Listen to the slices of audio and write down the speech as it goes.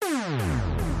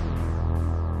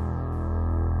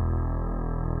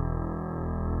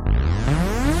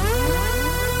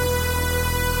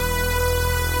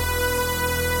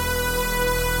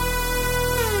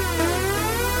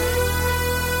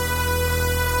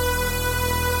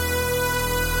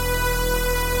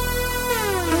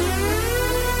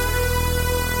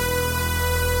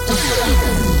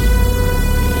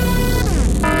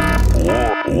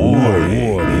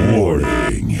Warning.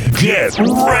 Get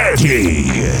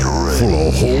ready for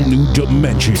a whole new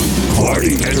dimension of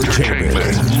party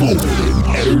entertainment moment in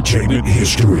entertainment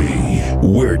history,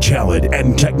 where talent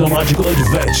and technological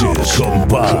advances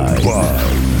combine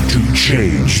to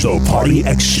change the party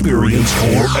experience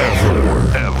forever.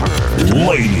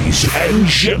 Ladies and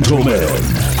gentlemen,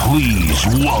 please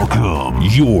welcome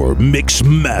your mix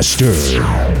master,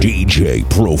 DJ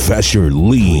Professor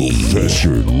Lee.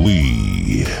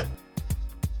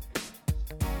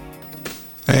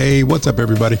 Hey, what's up,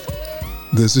 everybody?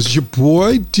 This is your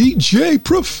boy, DJ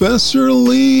Professor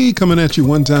Lee, coming at you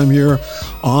one time here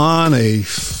on a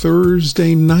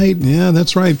Thursday night. Yeah,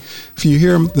 that's right. If you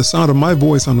hear the sound of my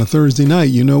voice on a Thursday night,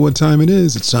 you know what time it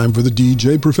is. It's time for the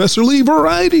DJ Professor Lee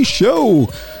Variety Show.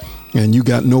 And you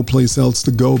got no place else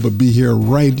to go but be here,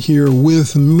 right here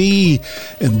with me.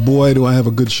 And boy, do I have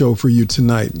a good show for you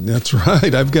tonight. That's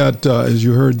right. I've got, as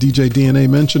you heard DJ DNA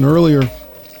mention earlier,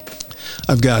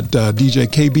 I've got DJ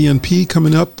KBNP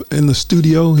coming up in the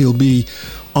studio. He'll be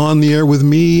on the air with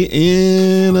me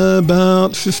in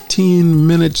about 15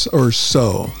 minutes or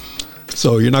so.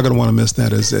 So you're not going to want to miss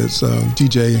that, as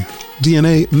DJ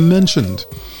DNA mentioned.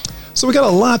 So we got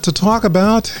a lot to talk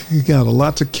about. We got a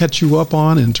lot to catch you up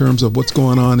on in terms of what's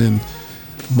going on in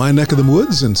my neck of the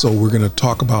woods. And so we're going to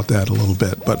talk about that a little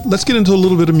bit. But let's get into a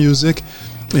little bit of music.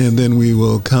 And then we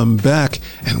will come back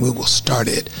and we will start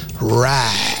it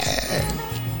right.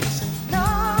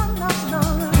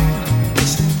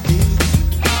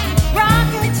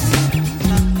 Rockets,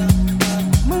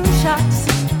 moonshots,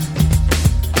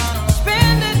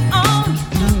 spend it on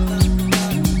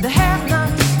the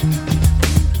have-nots.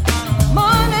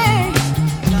 Money,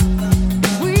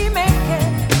 we make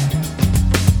it.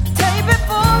 Take it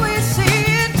before we see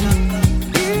it.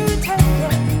 You take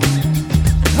it.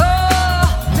 Oh,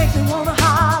 make me wanna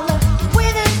holler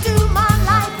with into my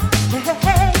life. Hey, hey,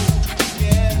 hey.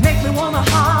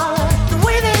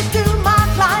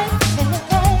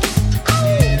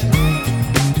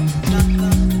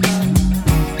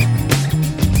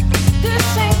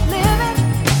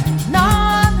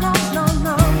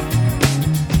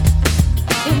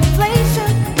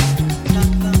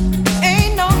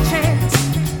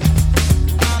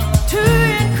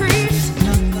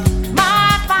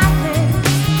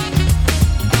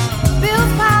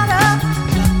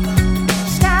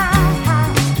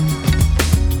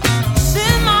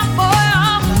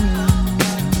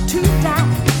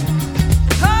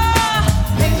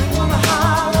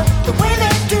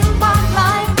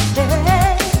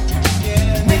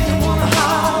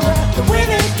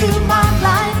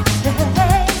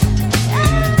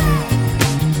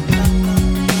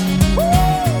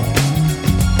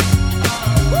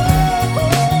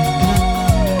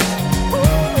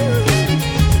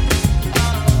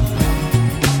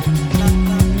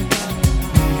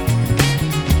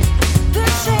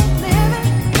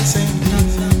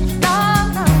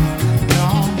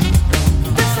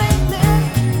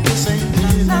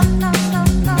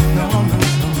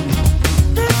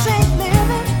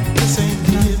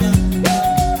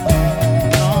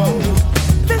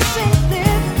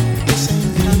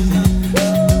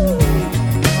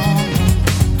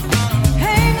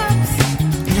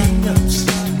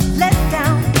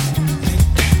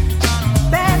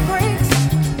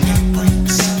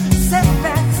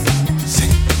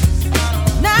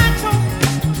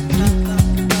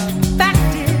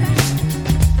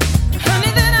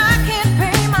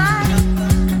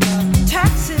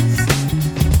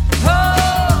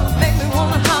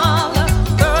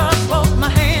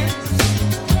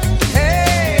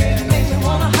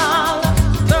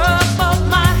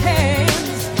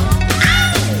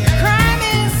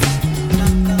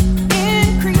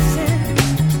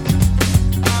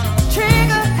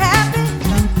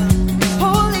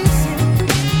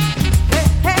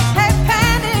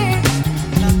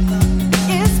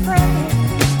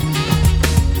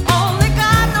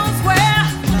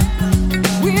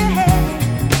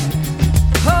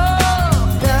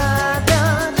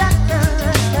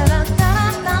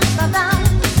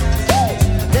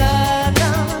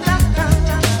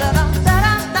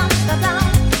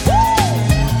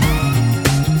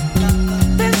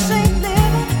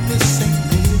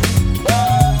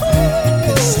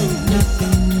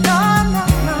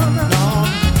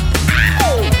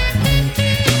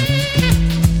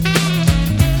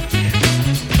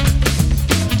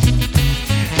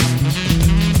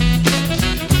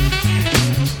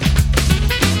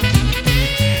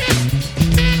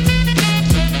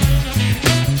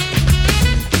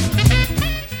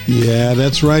 Yeah,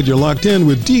 that's right. You're locked in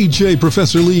with DJ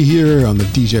Professor Lee here on the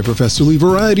DJ Professor Lee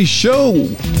Variety Show.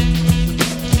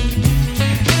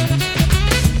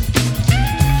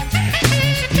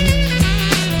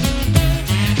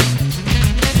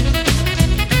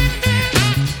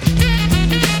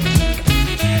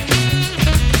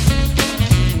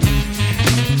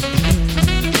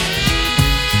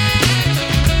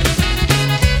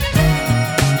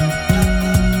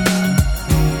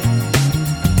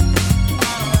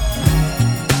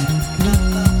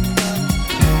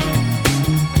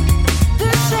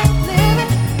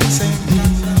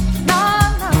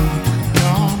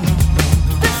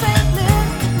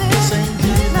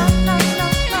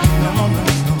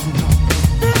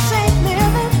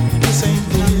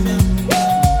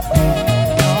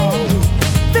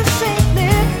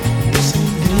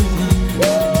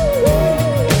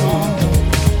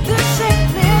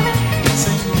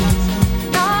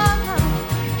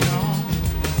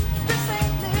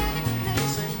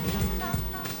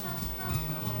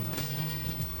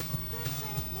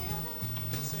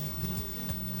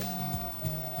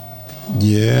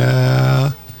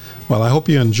 Yeah. Well, I hope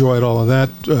you enjoyed all of that.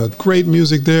 Great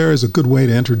music there is a good way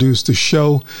to introduce the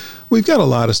show. We've got a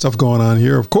lot of stuff going on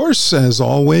here. Of course, as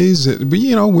always, we're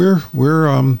here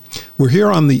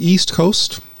on the East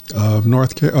Coast of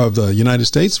the United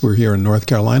States. We're here in North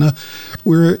Carolina.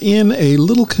 We're in a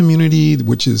little community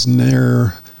which is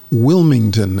near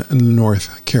Wilmington,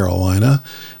 North Carolina.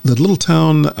 The little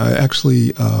town I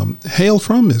actually hail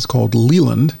from is called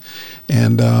Leland,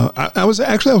 and I was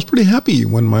pretty happy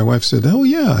when my wife said, "Oh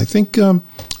yeah, I think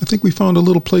we found a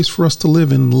little place for us to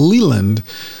live in Leland,"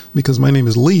 because my name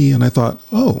is Lee, and I thought,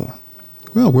 oh,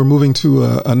 well, we're moving to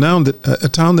a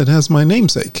town that has my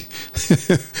namesake.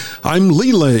 I'm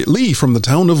Lee from the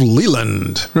town of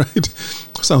Leland, right?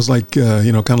 Sounds like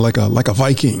kind of like a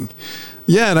Viking.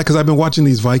 Yeah, because I've been watching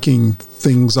these Viking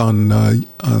things on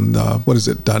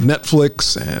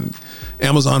Netflix and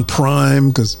Amazon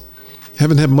Prime, because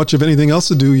haven't had much of anything else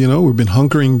to do. We've been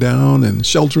hunkering down and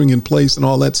sheltering in place and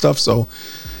all that stuff. So,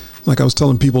 like I was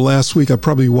telling people last week, I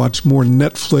probably watched more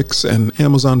Netflix and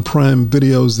Amazon Prime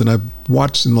videos than I've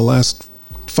watched in the last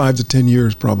 5 to 10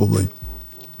 years, probably.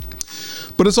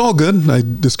 But it's all good. I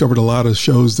discovered a lot of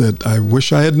shows that I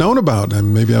wish I had known about,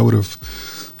 and maybe I would have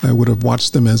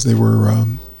watched them as they were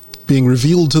being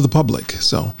revealed to the public.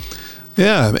 So,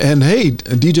 yeah. And hey,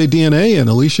 DJ DNA and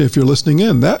Alicia, if you're listening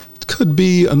in, that could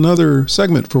be another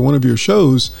segment for one of your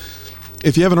shows.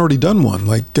 If you haven't already done one,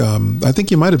 like I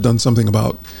think you might have done something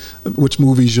about which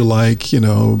movies you like,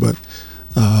 but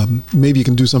maybe you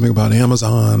can do something about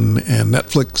Amazon and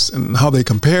Netflix and how they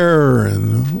compare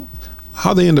and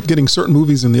how they end up getting certain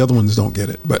movies and the other ones don't get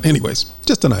it. But anyways,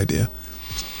 just an idea.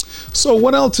 So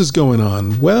what else is going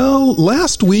on? Well,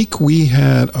 last week we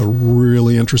had a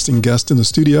really interesting guest in the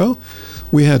studio.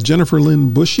 We had Jennifer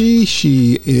Lynn Bushy.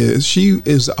 She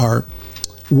is our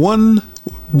one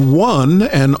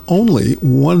and only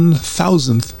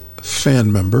 1,000th fan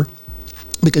member,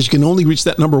 because you can only reach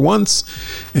that number once,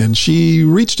 and she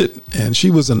reached it, and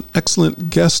she was an excellent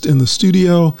guest in the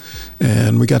studio,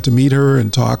 and we got to meet her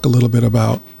and talk a little bit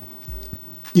about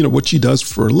what she does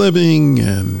for a living,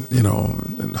 and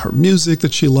and her music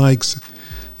that she likes,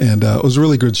 and it was a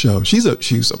really good show. She's a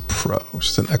pro.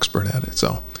 She's an expert at it.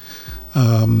 So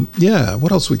yeah,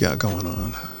 what else we got going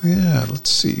on? Yeah, let's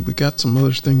see. We got some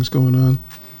other things going on.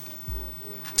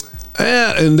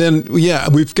 And then, yeah,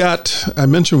 I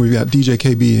mentioned we've got DJ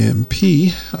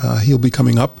KBMP. He'll be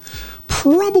coming up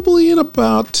probably in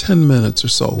about 10 minutes or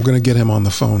so. We're going to get him on the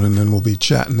phone, and then we'll be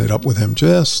chatting it up with him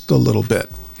just a little bit.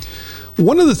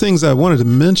 One of the things I wanted to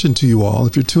mention to you all,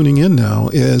 if you're tuning in now,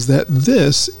 is that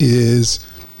this is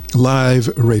live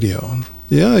radio.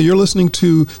 Yeah, you're listening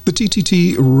to the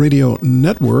TTT Radio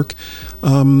Network.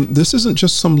 This isn't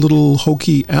just some little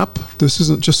hokey app. This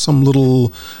isn't just some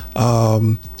little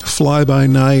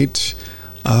fly-by-night,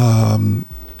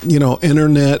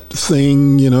 internet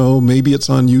thing. Maybe it's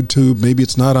on YouTube, maybe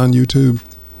it's not on YouTube.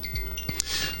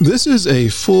 This is a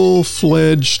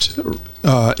full-fledged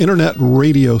internet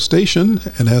radio station,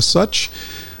 and as such,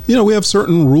 we have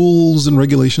certain rules and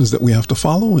regulations that we have to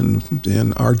follow, and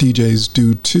our DJs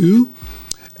do too.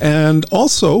 And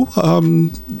also,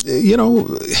 you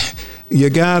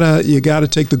gotta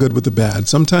take the good with the bad.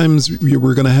 Sometimes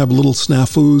we're going to have little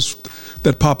snafus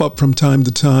that pop up from time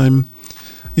to time.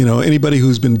 Anybody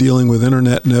who's been dealing with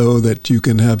internet know that you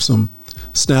can have some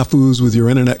snafus with your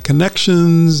internet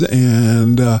connections.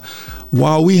 And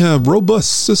while we have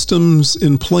robust systems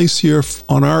in place here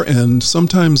on our end,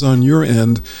 sometimes on your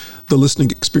end, the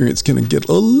listening experience can get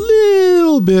a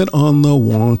little bit on the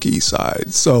wonky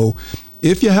side. So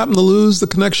If you happen to lose the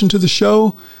connection to the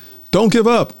show, don't give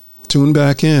up. Tune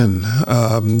back in.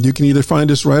 You can either find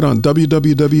us right on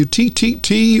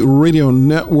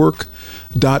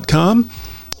www.tttradionetwork.com,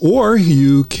 or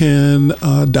you can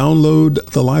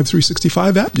download the Live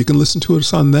 365 app. You can listen to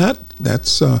us on that.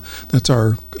 That's our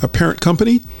parent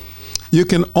company. You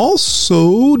can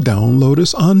also download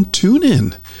us on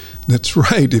TuneIn. That's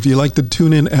right. If you like the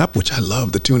TuneIn app, which I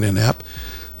love the TuneIn app,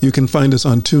 you can find us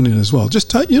on TuneIn as well. Just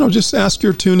just ask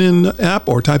your TuneIn app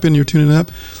or type in your TuneIn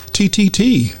app,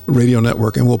 TTT Radio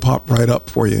Network, and we'll pop right up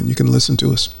for you, and you can listen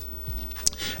to us.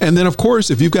 And then, of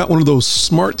course, if you've got one of those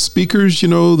smart speakers,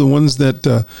 the ones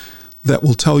that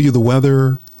will tell you the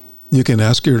weather, you can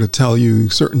ask her to tell you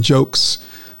certain jokes.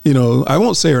 I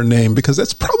won't say her name because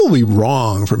that's probably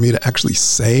wrong for me to actually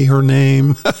say her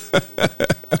name.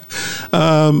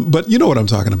 But you know what I'm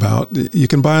talking about. You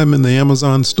can buy them in the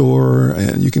Amazon store,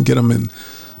 and you can get them in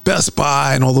Best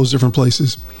Buy and all those different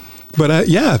places. But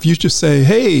if you just say,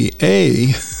 hey,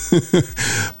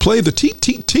 play the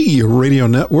TTT Radio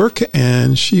Network,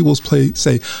 and she will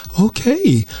say,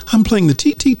 okay, I'm playing the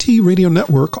TTT Radio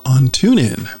Network on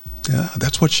TuneIn. Yeah,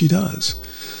 that's what she does.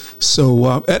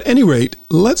 So at any rate,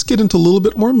 let's get into a little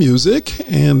bit more music,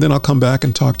 and then I'll come back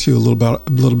and talk to you a little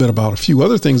bit about a few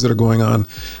other things that are going on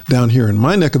down here in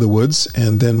my neck of the woods,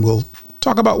 and then we'll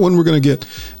talk about when we're going to get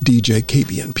DJ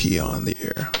KBNP on the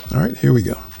air. All right, here we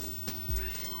go.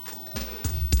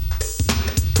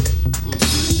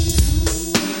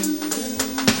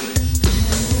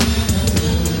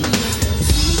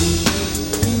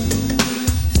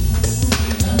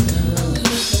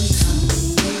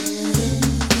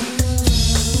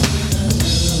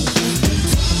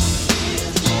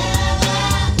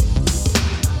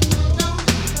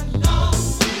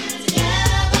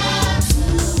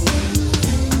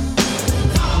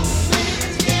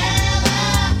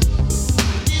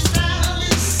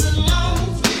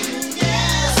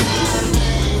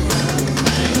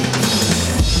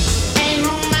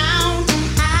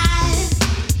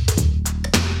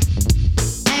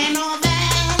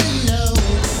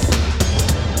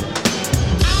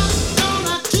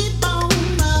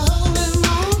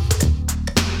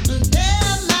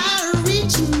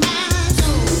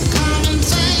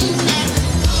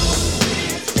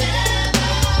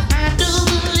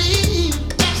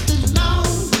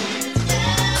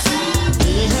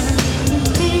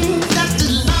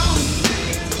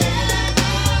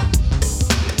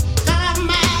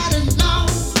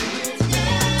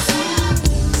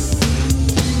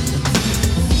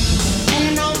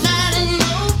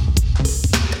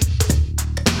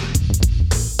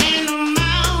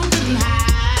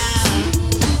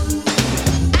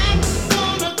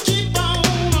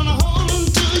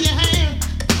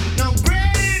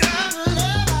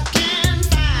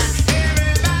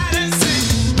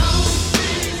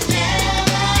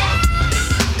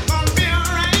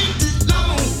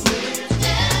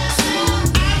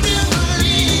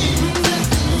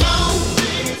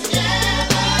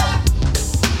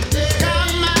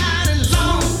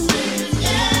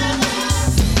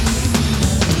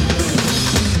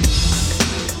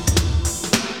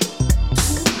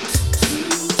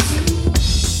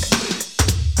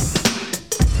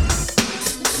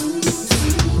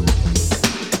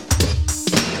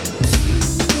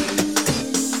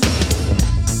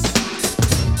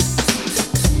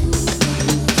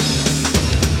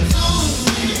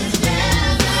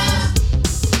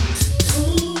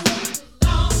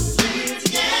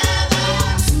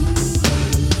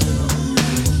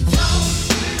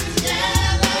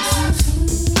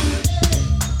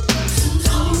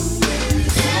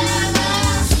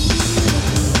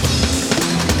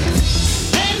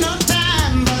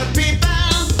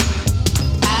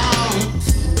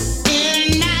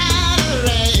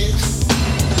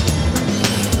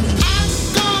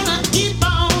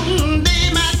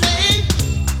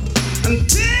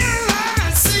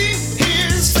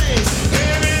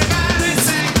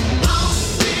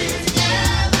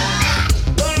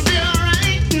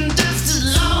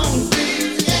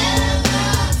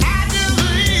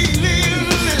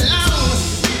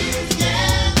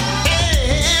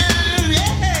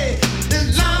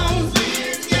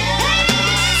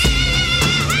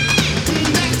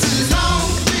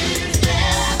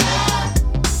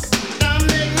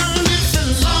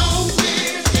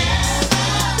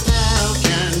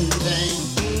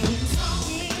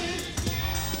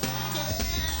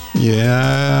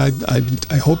 Yeah,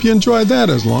 I hope you enjoyed that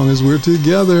as long as we're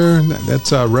together.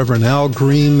 That's Reverend Al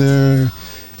Green there.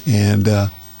 And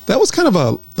that that was kind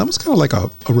of like a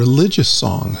religious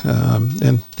song.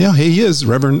 And yeah, he is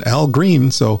Reverend Al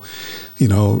Green. So,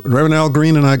 Reverend Al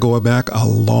Green and I go back a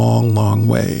long, long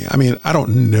way. I mean, I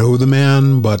don't know the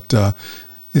man, but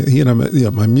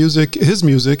my music, his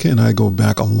music, and I go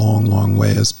back a long, long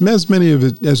way, as many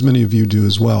of you do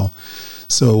as well.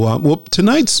 So,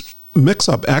 tonight's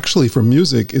mix-up actually for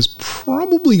music is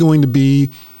probably going to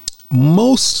be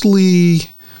mostly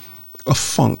a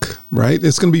funk, right?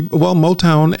 It's going to be,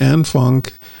 Motown and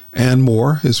funk and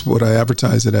more is what I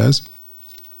advertise it as.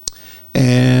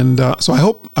 And so I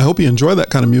hope you enjoy that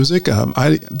kind of music.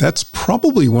 That's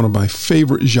probably one of my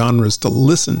favorite genres to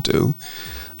listen to.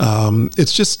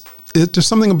 There's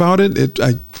something about it.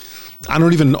 I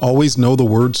don't even always know the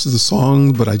words to the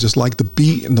song, but I just like the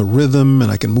beat and the rhythm,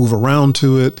 and I can move around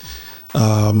to it.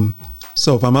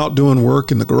 So if I'm out doing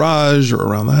work in the garage or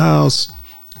around the house,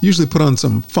 I usually put on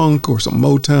some funk or some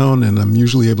Motown, and I'm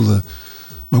usually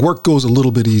my work goes a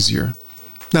little bit easier.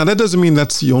 Now, that doesn't mean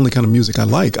that's the only kind of music I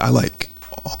like. I like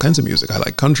all kinds of music. I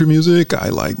like country music. I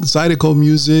like Zydeco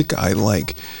music. I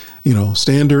like,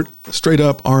 standard, straight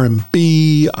up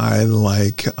R&B. I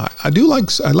like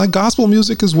gospel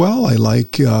music as well. I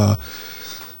like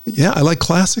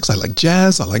classics. I like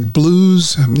jazz. I like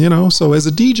blues. So as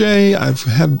a DJ, I've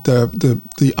had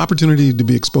the opportunity to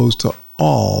be exposed to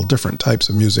all different types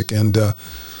of music, and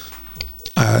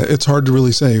it's hard to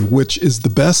really say which is the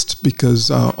best because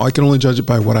I can only judge it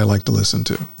by what I like to listen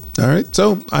to. All right,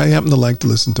 so I happen to like to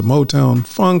listen to Motown,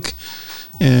 funk,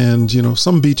 and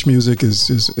some beach music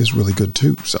is really good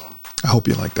too. So I hope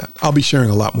you like that. I'll be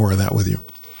sharing a lot more of that with you.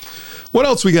 What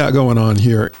else we got going on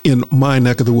here in my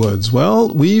neck of the woods? Well,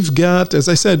 we've got, as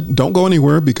I said, don't go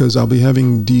anywhere because I'll be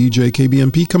having DJ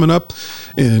KBMP coming up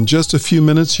in just a few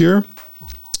minutes here.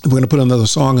 We're going to put another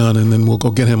song on, and then we'll go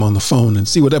get him on the phone and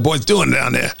see what that boy's doing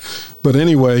down there. But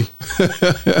anyway,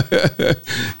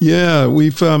 yeah,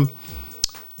 we've,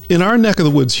 in our neck of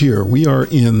the woods here, we are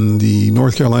in the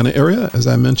North Carolina area, as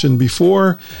I mentioned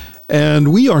before,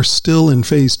 and we are still in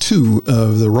phase 2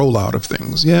 of the rollout of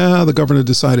things. Yeah, the governor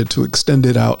decided to extend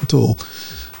it out until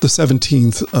the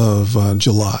 17th of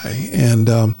July. And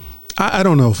I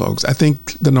don't know, folks. I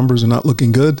think the numbers are not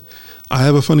looking good. I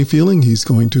have a funny feeling he's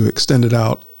going to extend it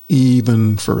out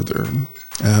even further.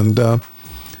 And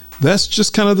that's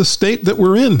just kind of the state that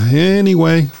we're in.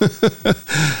 Anyway,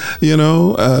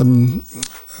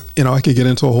 I could get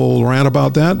into a whole rant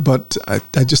about that, but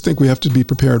I just think we have to be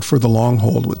prepared for the long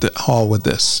haul with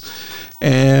this.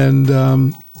 And,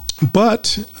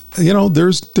 but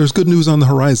there's good news on the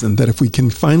horizon that if we can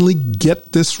finally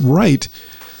get this right,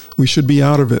 we should be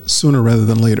out of it sooner rather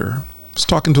than later. I was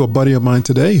talking to a buddy of mine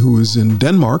today who is in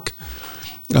Denmark,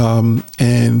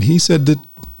 and he said that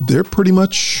they're pretty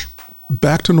much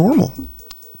back to normal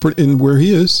in where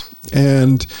he is.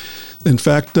 And in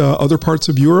fact, other parts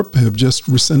of Europe have just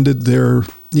rescinded their,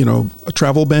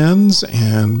 travel bans,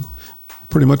 and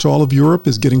pretty much all of Europe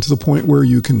is getting to the point where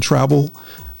you can travel.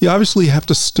 You obviously have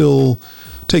to still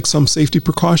take some safety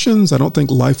precautions. I don't think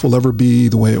life will ever be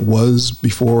the way it was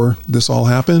before this all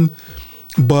happened.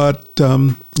 But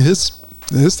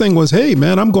his thing was, hey,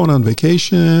 man, I'm going on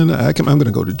vacation. I'm going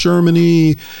to go to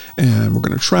Germany, and we're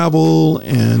going to travel.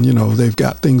 And, they've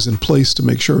got things in place to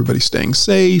make sure everybody's staying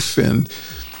safe. And,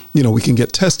 we can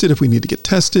get tested if we need to get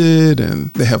tested.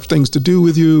 And they have things to do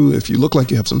with you if you look like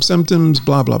you have some symptoms,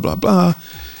 blah, blah, blah, blah.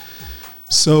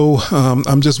 So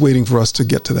I'm just waiting for us to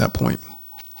get to that point.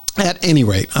 At any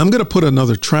rate, I'm going to put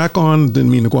another track on.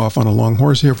 Didn't mean to go off on a long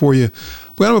horse here for you.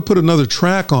 We're going to put another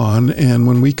track on, and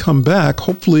when we come back,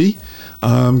 hopefully,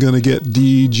 I'm going to get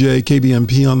DJ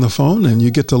KBMP on the phone, and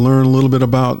you get to learn a little bit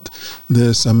about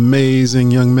this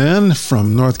amazing young man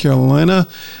from North Carolina.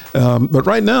 But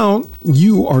right now,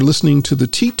 you are listening to the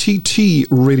TTT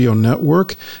Radio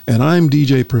Network, and I'm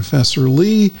DJ Professor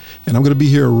Lee, and I'm going to be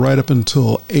here right up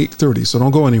until 8:30, so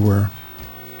don't go anywhere.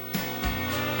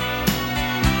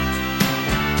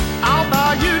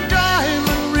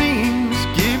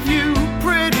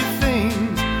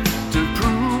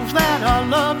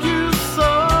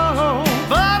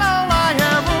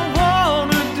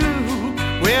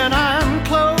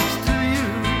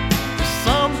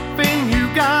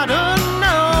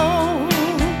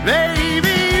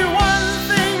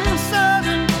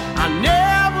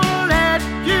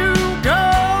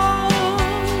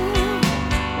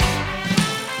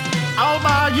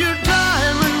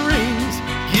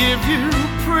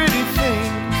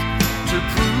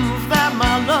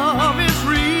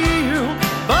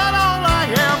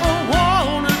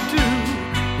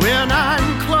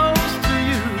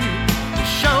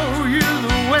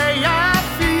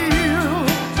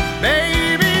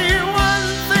 Baby, one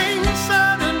thing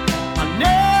certain,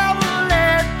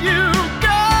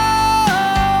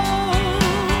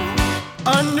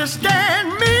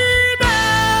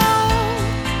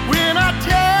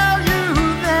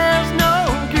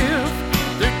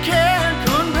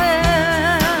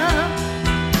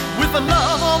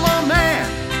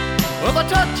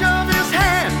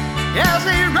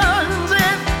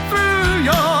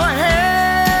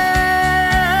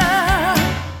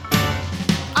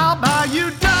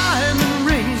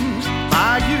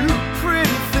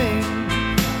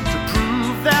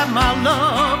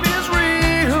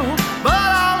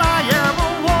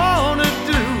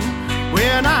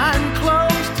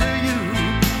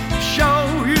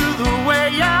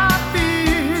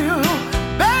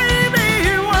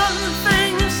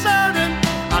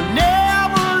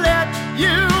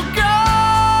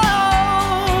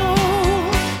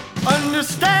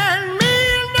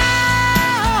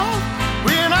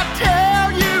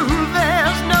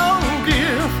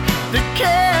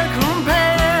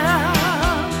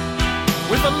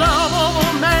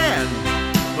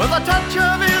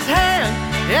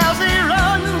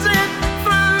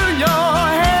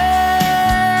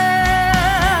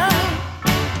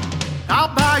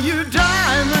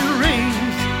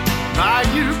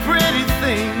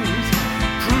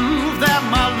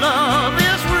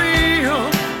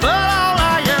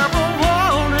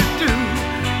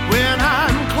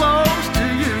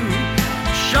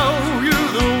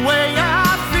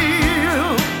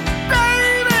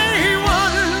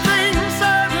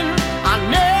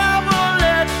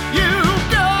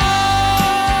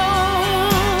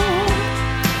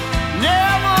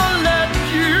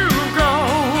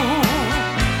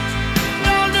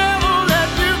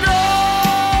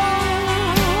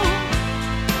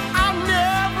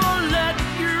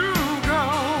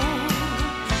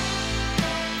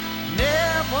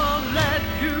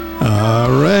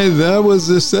 All right, that was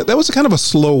this. That was kind of a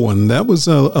slow one. That was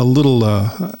a little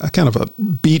a kind of a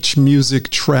beach music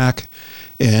track,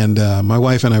 and my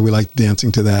wife and I, we like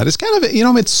dancing to that. It's kind of,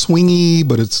 it's swingy,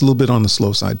 but it's a little bit on the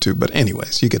slow side too. But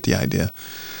anyways, you get the idea.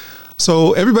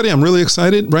 So everybody, I'm really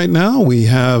excited right now. We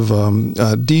have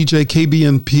DJ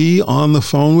KBNP on the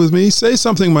phone with me. Say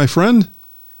something, my friend.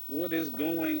 What is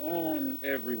going on,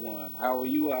 everyone? How are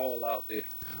you all out there?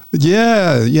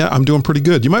 Yeah, I'm doing pretty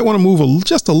good. You might want to move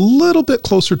just a little bit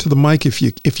closer to the mic if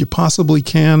you possibly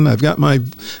can. I've got my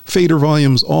fader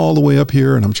volumes all the way up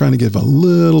here, and I'm trying to give a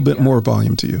little bit more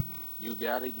volume to you. You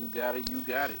got it.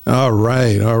 All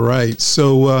right.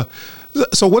 So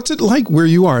what's it like where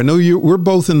you are? I know we're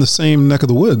both in the same neck of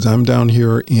the woods. I'm down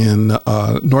here in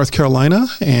North Carolina,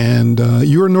 and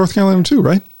you're in North Carolina too,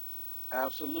 right?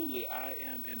 Absolutely. I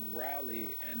am in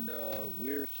Raleigh, and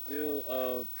we're still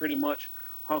pretty much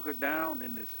hunkered down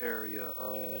in this area.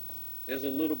 There's a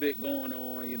little bit going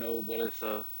on, but it's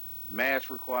a mask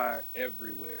required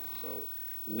everywhere. So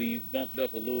we've bumped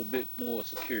up a little bit more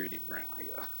security around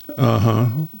here.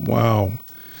 Wow.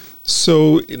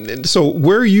 So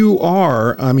where you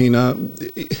are, I mean,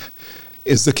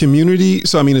 is the community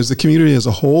as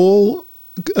a whole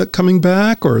coming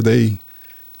back, or are they?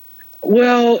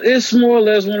 Well, it's more or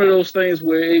less one of those things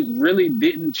where it really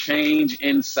didn't change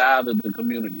inside of the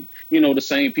community. The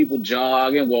same people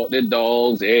jog and walk their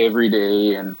dogs every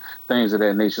day and things of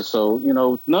that nature. So,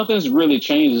 nothing's really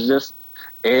changed. It's just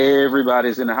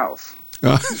everybody's in the house.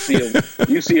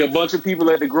 You see a bunch of people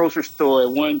at the grocery store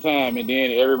at one time, and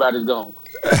then everybody's gone.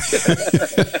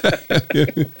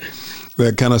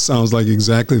 That kind of sounds like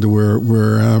exactly to where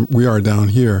we are down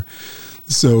here.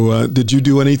 So did you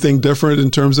do anything different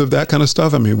in terms of that kind of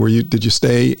stuff? I mean, did you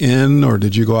stay in, or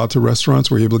did you go out to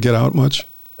restaurants? Were you able to get out much?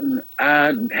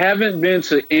 I haven't been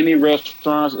to any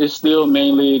restaurants. It's still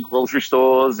mainly grocery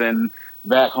stores and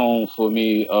back home for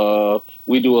me.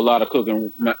 We do a lot of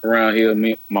cooking around here,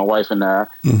 my wife and I.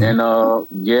 Mm-hmm.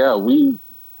 And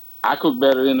I cook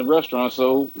better than the restaurant,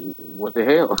 so what the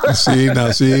hell? See,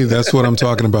 that's what I'm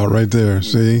talking about right there.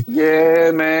 See? Yeah,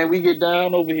 man, we get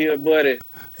down over here, buddy.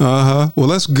 Well,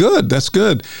 that's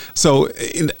good. So,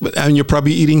 and you're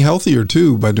probably eating healthier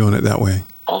too by doing it that way.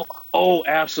 Oh,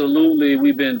 absolutely.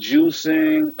 We've been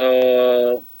juicing,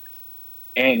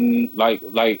 and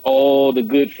like all the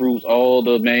good fruits, all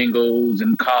the mangoes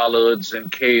and collards and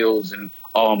kales, and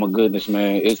oh my goodness,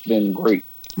 man, it's been great.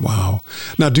 Wow.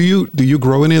 Now, do you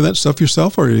grow any of that stuff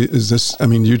yourself, or is this? I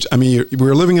mean,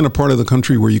 we're living in a part of the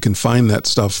country where you can find that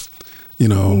stuff.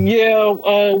 Yeah,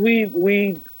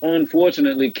 we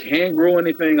unfortunately can't grow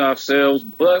anything ourselves,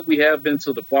 but we have been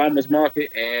to the farmers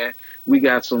market, and we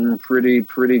got some pretty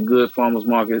good farmers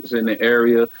markets in the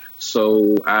area.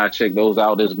 So I check those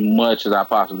out as much as I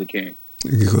possibly can.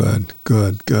 Good.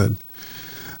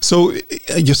 So,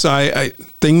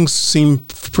 things seem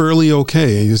fairly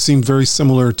okay. You seem very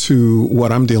similar to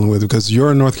what I'm dealing with, because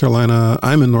you're in North Carolina,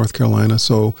 I'm in North Carolina.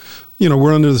 So,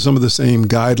 we're under some of the same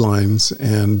guidelines.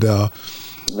 And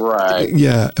right.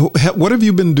 Yeah. What have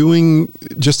you been doing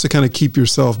just to kind of keep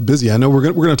yourself busy? I know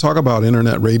we're going to talk about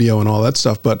internet radio and all that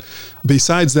stuff, but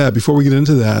besides that, before we get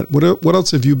into that, what else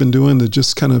have you been doing to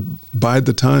just kind of bide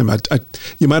the time?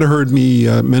 You might have heard me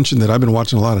mention that I've been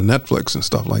watching a lot of Netflix and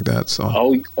stuff like that. So.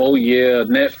 Oh yeah,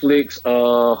 Netflix,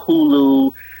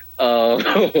 Hulu.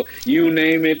 You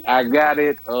name it, I got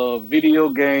it. Video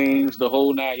games, the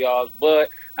whole 9 yards. But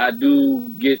I do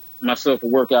get myself a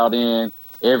workout in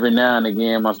every now and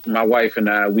again. My wife and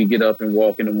I, we get up and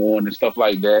walk in the morning and stuff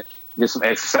like that. Get some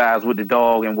exercise with the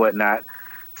dog and whatnot.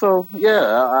 So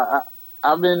yeah,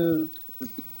 I've been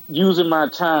using my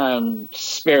time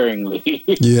sparingly.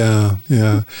 Yeah.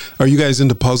 Are you guys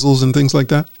into puzzles and things like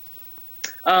that?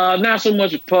 Not so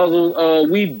much puzzles.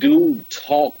 We do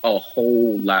talk a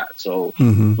whole lot. So,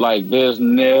 like, there's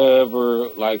never,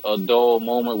 like, a dull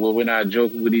moment where we're not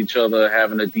joking with each other,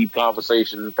 having a deep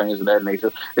conversation and things of that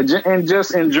nature. And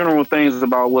just in general things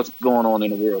about what's going on in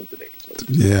the world today. So.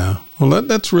 Yeah. Well,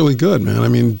 that's really good, man. I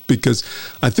mean, because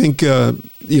I think,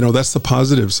 that's the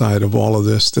positive side of all of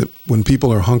this, that when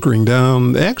people are hunkering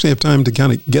down, they actually have time to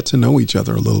kind of get to know each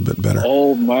other a little bit better.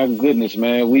 Oh, my goodness,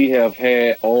 man. We have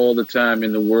had all the time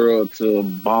in the world to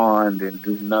bond and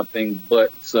do nothing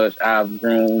but such. I've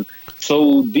grown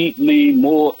so deeply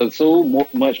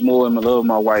much more in love with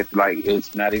my wife. Like,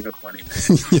 it's not even funny,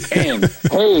 man. And,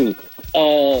 hey,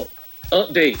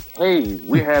 update. Hey,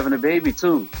 we're having a baby,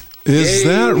 too. Is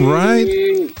that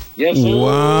right? Yes, sir.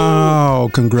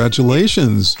 Wow.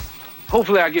 Congratulations.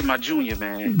 Hopefully I get my junior,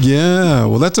 man. Yeah.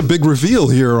 Well, that's a big reveal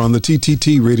here on the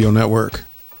TTT radio network.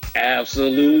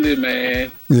 Absolutely,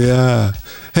 man. Yeah.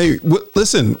 Hey,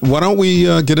 listen, why don't we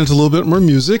get into a little bit more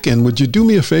music? And would you do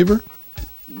me a favor?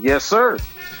 Yes, sir.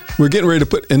 We're getting ready to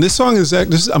put, and this song is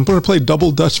I'm going to play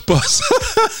Double Dutch Bus.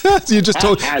 You just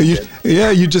told,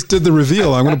 you just did the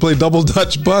reveal. I'm going to play Double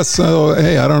Dutch Bus. So,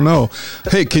 hey, I don't know.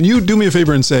 Hey, can you do me a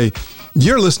favor and say,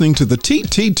 you're listening to the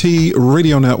TTT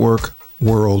Radio Network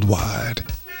worldwide.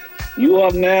 You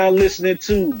are now listening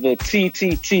to the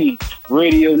TTT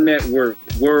Radio Network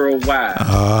worldwide.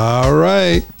 All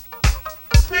right.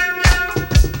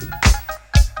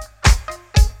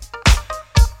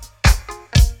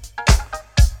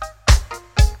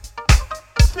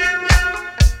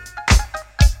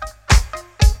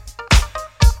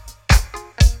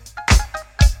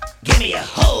 Give me a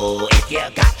hoe if you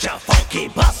got your funky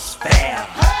bus fare.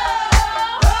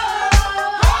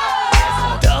 There's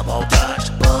a double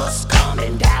Dutch bus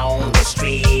coming down the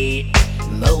street,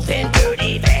 moving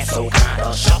dirty fast, so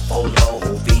kinda shuffle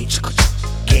your feet.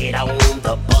 Get on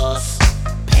the bus,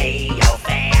 pay your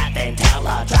fare, then tell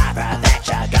the driver that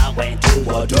you're going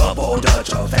to a double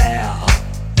Dutch affair.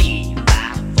 3,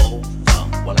 5, 4,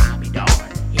 well I'll be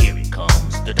darned. Here it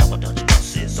comes, the double Dutch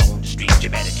bus is on the street. You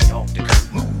better get off the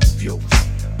curb, move your feet.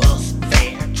 Bus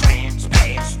fare,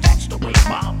 trans-pass, that's the way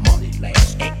my money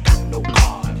lasts. Ain't got no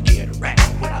car to get around.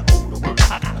 When I go to work,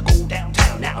 I gotta go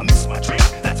downtown. Now I miss my train,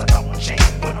 that's a double shame.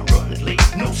 When I'm running late,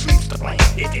 no sleeps to blame.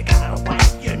 If you got a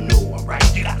wife, you know I'm right.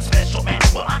 You got a special man,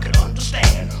 well I can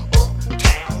understand.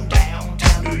 Uptown,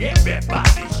 downtown,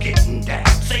 everybody's getting down.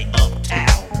 Say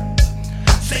uptown,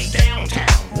 say downtown.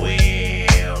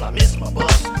 Well, I miss my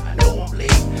bus, I know I'm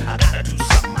late. I gotta do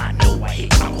something I know I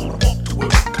hate. I'm gonna walk to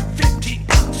work. 15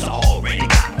 bucks, I already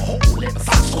got a hole in the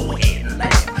socks. Go ahead and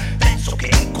laugh. That's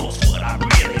okay, cause what I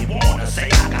really wanna say,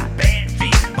 I got bad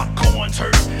feet, my corns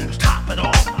hurt. To top it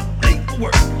off, I'm late for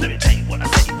work. Let me tell you what I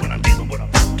say when I'm dealing with a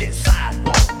funky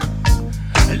sidewalk.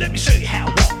 And let me show you how I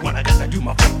walk when I gotta do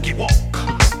my funky walk.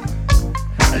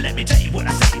 And let me tell you what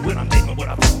I say when I'm dealing with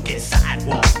a funky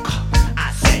sidewalk.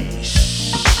 I say, sugar.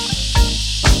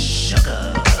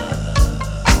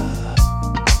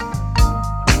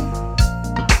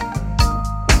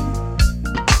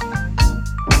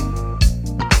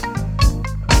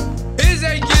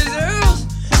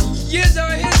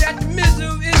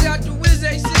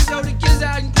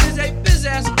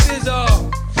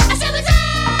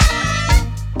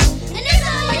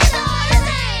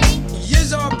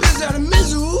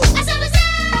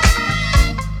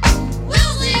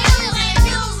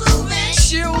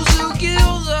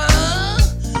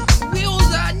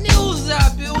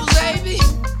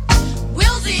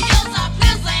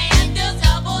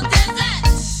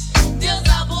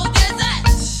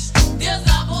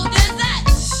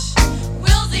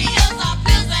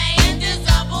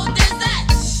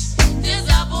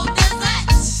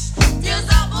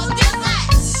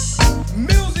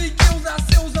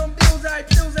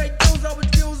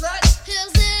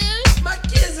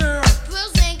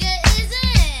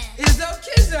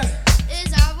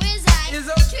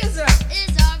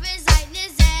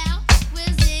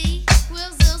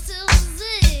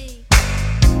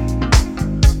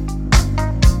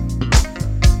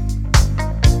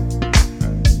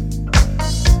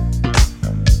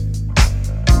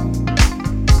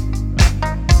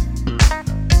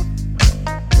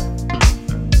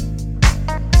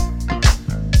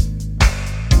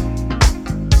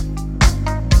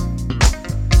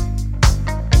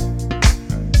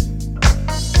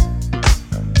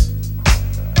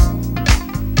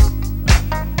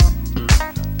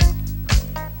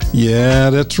 Yeah,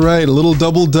 that's right. A little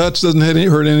double Dutch doesn't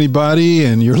hurt anybody.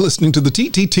 And you're listening to the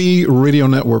TTT Radio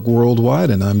Network worldwide.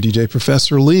 And I'm DJ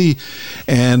Professor Lee.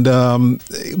 And on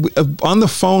the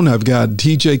phone, I've got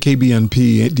DJ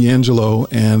KBNP, D'Angelo.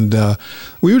 And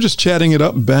we were just chatting it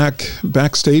up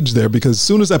backstage there, because as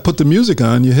soon as I put the music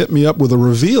on, you hit me up with a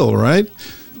reveal, right?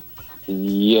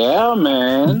 Yeah,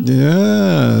 man.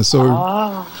 Yeah.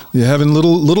 So you're having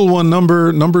little one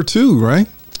number 2, right?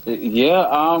 Yeah,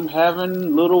 I'm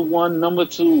having little one number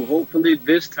 2. Hopefully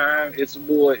this time it's a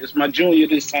boy. It's my junior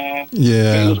this time.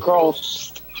 Yeah. Fingers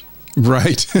crossed.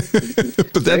 Right.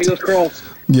 But that's, fingers crossed.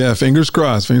 Yeah, fingers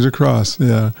crossed.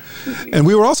 Yeah. And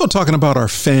we were also talking about our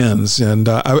fans, and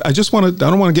I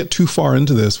don't want to get too far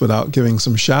into this without giving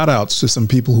some shout outs to some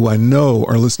people who I know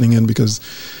are listening in, because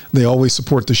they always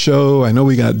support the show. I know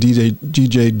we got DJ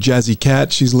Jazzy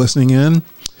Cat. She's listening in.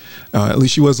 At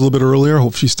least she was a little bit earlier.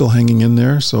 Hope she's still hanging in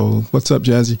there. So what's up,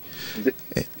 Jazzy?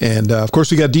 And of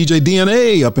course, we got DJ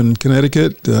DNA up in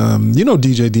Connecticut. You know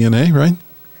DJ DNA, right?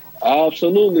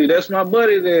 Absolutely. That's my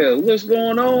buddy there. What's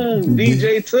going on,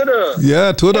 DJ Twitter?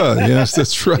 Yeah, Twitter. Yes,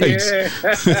 that's right. Yeah.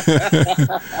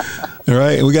 All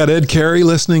right. And we got Ed Carey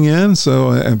listening in. So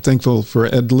I'm thankful for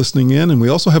Ed listening in. And we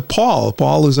also have Paul.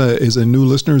 Paul is a new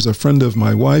listener, is a friend of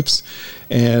my wife's,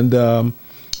 and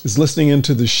is listening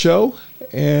into the show.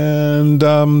 And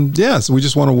so we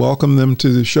just want to welcome them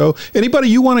to the show. Anybody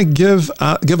you want to give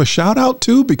a shout out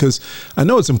to? Because I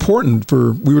know it's important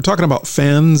we were talking about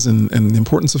fans and the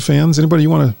importance of fans. Anybody you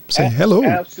want to say hello?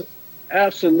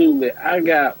 Absolutely. I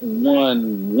got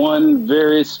one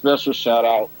very special shout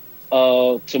out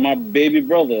to my baby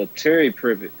brother, Terry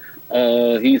Privet.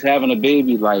 He's having a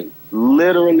baby like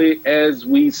literally as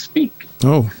we speak.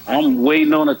 Oh. I'm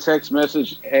waiting on a text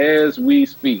message as we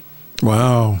speak.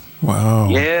 Wow.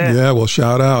 Yeah. Yeah, well,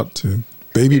 shout out to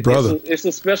baby brother. It's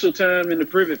a special time in the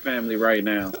Privet family right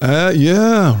now.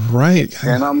 Yeah, right.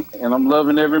 And I'm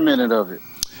loving every minute of it.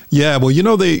 Yeah, well, you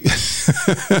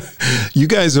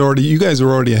guys are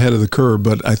already ahead of the curve,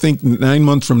 but I think 9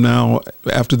 months from now,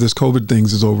 after this COVID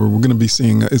things is over, we're going to be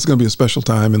seeing, it's going to be a special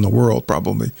time in the world,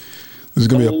 probably. There's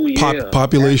going to be a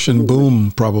population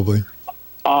boom, probably.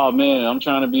 Oh, man, I'm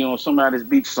trying to be on somebody's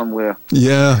beach somewhere.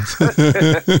 Yeah.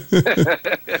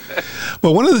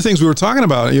 Well, one of the things we were talking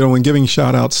about, when giving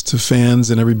shout outs to fans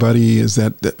and everybody, is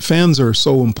that fans are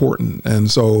so important.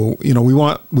 And so, we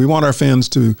want our fans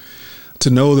to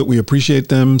know that we appreciate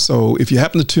them. So if you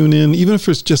happen to tune in, even if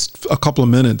it's just a couple of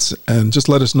minutes, and just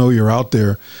let us know you're out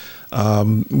there,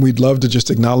 we'd love to just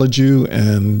acknowledge you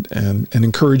and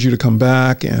encourage you to come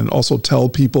back, and also tell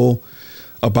people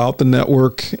about the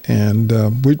network. And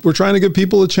we're trying to give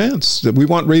people a chance. We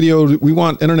want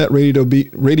internet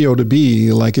radio to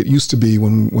be like it used to be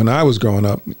when I was growing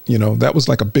up. That was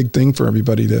like a big thing for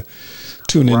everybody to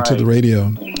tune into the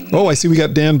radio. Oh, I see we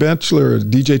got Dan Batchelor,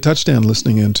 DJ Touchdown,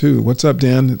 listening in too. What's up,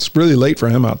 Dan? It's really late for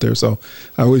him out there, so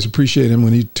I always appreciate him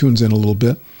when he tunes in a little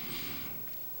bit.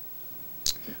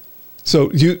 So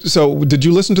did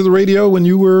you listen to the radio when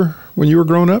you were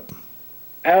growing up?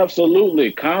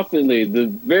 Absolutely, constantly. The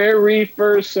very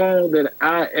first song that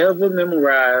I ever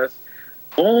memorized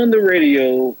on the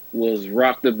radio was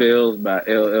 "Rock the Bells" by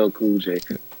LL Cool J.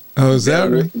 Oh, is that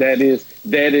right? That is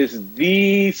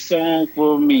the song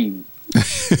for me. Play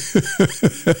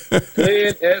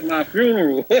it at my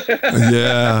funeral.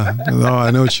 Yeah, no,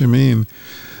 I know what you mean.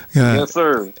 Yeah. Yes,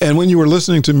 sir. And when you were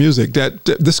listening to music,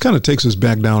 this kind of takes us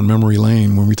back down memory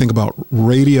lane when we think about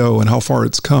radio and how far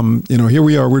it's come. Here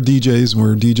we are, we're DJs, and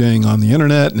we're DJing on the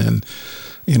internet, and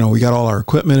we got all our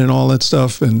equipment and all that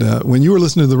stuff. And when you were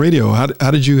listening to the radio, how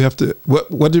did you have to?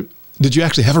 Did you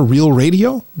actually have a real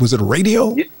radio? Was it a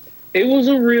radio? It was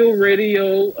a real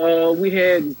radio. We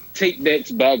had tape decks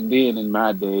back then in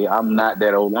my day. I'm not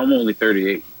that old. I'm only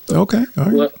 38. So. Okay. All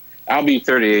right. Well, I'll be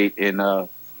 38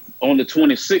 on the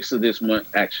 26th of this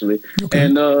month, actually. Okay.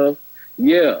 And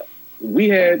we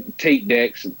had tape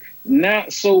decks.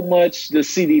 Not so much the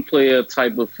CD player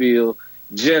type of feel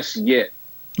just yet.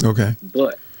 Okay.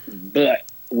 But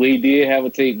we did have a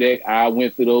tape deck. I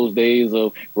went through those days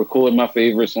of recording my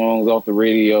favorite songs off the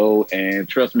radio, and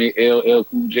trust me, LL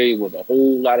Cool J was a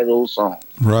whole lot of those songs.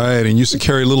 Right, and you used to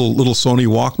carry little Sony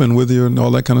Walkman with you and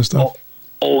all that kind of stuff.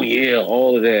 Oh yeah,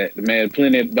 all of that, man.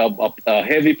 Plenty of a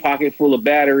heavy pocket full of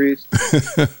batteries.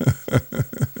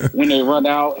 When they run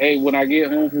out, hey, when I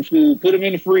get home from school, put them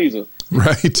in the freezer.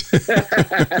 Right.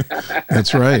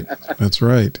 That's right. That's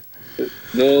right.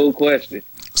 No question.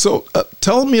 So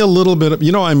tell me a little bit.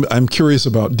 I'm curious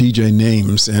about DJ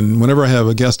names, and whenever I have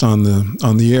a guest on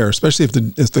the air, especially if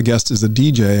the guest is a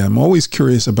DJ, I'm always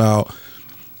curious about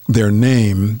their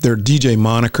name, their DJ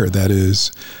moniker, that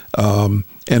is, and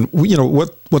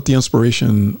what the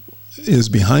inspiration is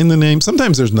behind the name.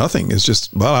 Sometimes there's nothing. It's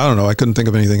just, well, I don't know. I couldn't think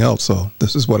of anything else, so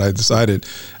this is what I decided.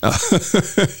 But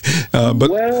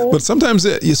sometimes,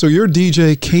 so you're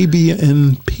DJ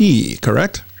KBNP,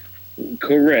 correct?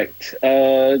 Correct.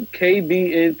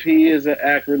 KBNP is an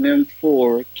acronym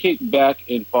for Kickback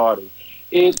and Party.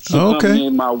 It's a company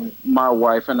my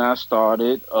wife and I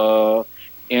started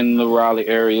in the Raleigh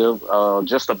area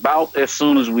just about as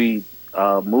soon as we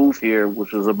moved here,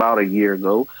 which was about a year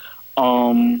ago.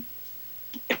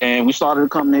 And we started a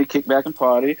company, Kickback and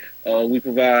Party. We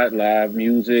provide live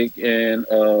music and,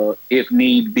 if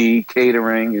need be,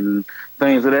 catering and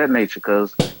things of that nature.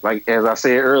 Because, like as I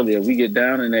said earlier, we get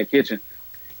down in that kitchen.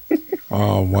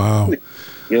 Oh, wow.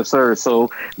 Yes, sir. So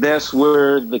that's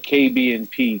where the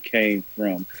KB&P came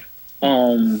from.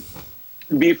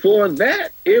 Before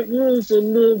that, it was a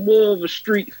little more of a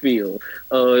street feel.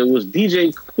 It was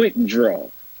DJ Quick Draw.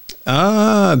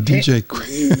 Ah, DJ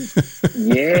Quick.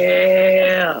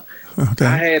 Yeah. Okay.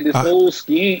 I had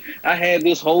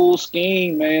this whole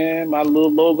scheme. Man. My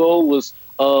little logo was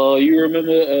you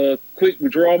remember Quick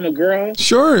Draw McGraw?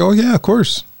 Sure. Oh yeah, of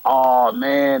course. Oh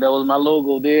man, that was my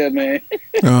logo there, man.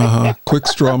 Quick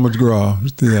Straw McGraw.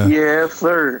 Yeah. Yes,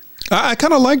 sir. I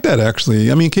kind of like that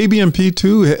actually. I mean, KBMP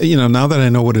too. You know, now that I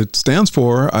know what it stands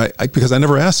for, I because I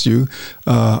never asked you,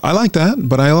 I like that.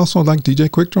 But I also like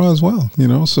DJ Quick Draw as well. You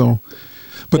know, so.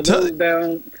 But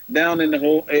down in my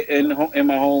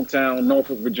hometown,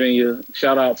 Norfolk, Virginia.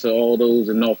 Shout out to all those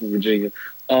in Norfolk, Virginia.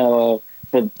 For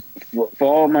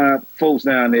all my folks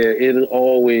down there, it'll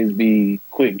always be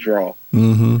Quick Draw.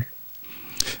 Mm-hmm.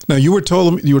 Now you were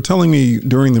telling me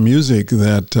during the music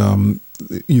that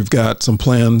you've got some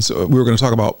plans. We were going to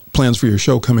talk about plans for your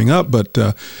show coming up, but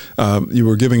you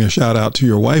were giving a shout out to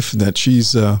your wife that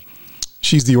she's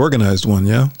the organized one.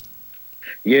 Yeah.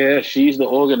 Yeah, she's the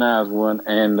organized one,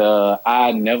 and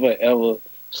I never ever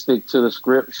stick to the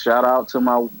script. Shout out to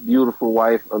my beautiful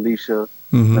wife, Alicia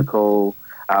Nicole.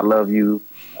 I love you.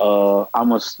 I'm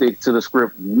gonna stick to the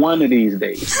script one of these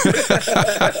days.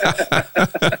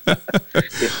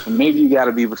 Maybe you got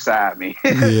to be beside me.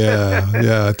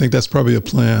 yeah. I think that's probably a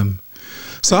plan.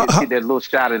 So get that little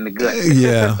shot in the gut.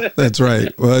 Yeah, that's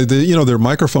right. Well, there are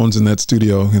microphones in that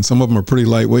studio, and some of them are pretty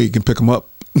lightweight. You can pick them up.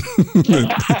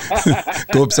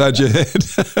 Go upside your head.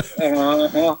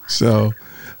 So,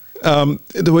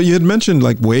 well, you had mentioned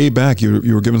like way back, you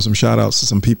were giving some shout outs to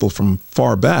some people from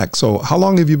far back. So how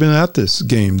long have you been at this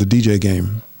game, the DJ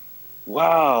game?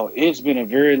 Wow, it's been a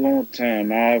very long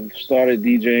time. I've started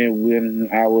DJing when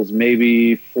I was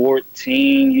maybe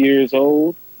 14 years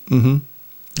old. Mm-hmm.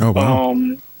 Oh, wow.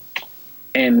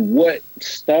 And what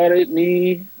started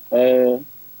me in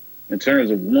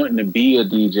terms of wanting to be a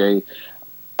DJ,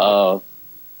 I'm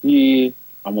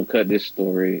gonna cut this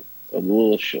story a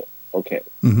little short. Okay.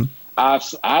 Mm-hmm.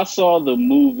 I saw the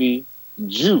movie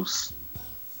Juice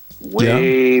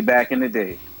way back in the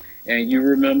day, and you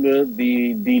remember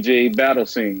the DJ battle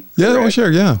scene? Yeah, oh,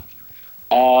 sure, yeah.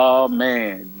 Oh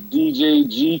man, DJ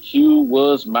GQ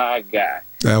was my guy.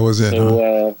 That was it.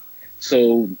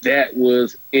 So that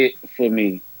was it for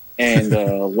me. And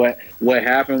what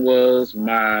happened was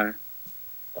my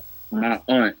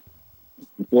aunt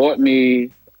bought me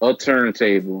a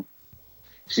turntable.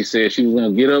 She said she was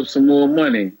going to get up some more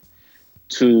money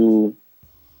to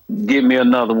get me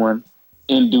another one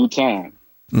in due time.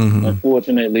 Mm-hmm.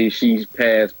 Unfortunately, she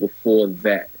passed before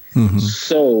that. Mm-hmm.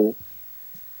 So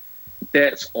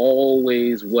that's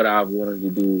always what I wanted to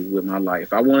do with my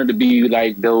life. I wanted to be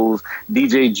like those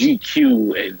DJ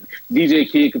GQ and DJ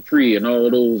Kid Capri and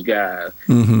all those guys.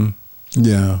 Mm-hmm.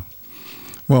 Yeah.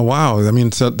 Well, wow. I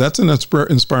mean, so that's an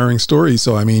inspiring story.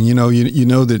 So, I mean, you know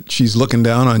that she's looking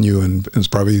down on you and is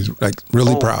probably like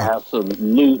really proud.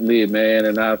 Absolutely, man.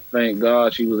 And I thank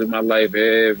God she was in my life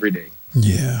every day.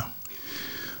 Yeah.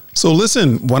 So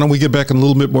listen, why don't we get back in a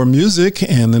little bit more music,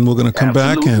 and then we're going to come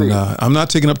back. And I'm not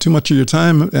taking up too much of your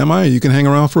time, am I? You can hang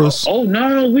around for us. Oh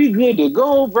no, we good to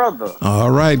go, brother.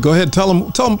 All right, go ahead.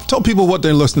 Tell people what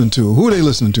they're listening to. Who are they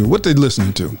listening to? What they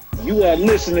listening to? You are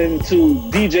listening to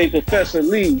DJ Professor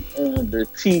Lee on the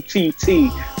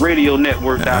TTT Radio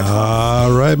Network.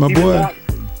 All right, my boy.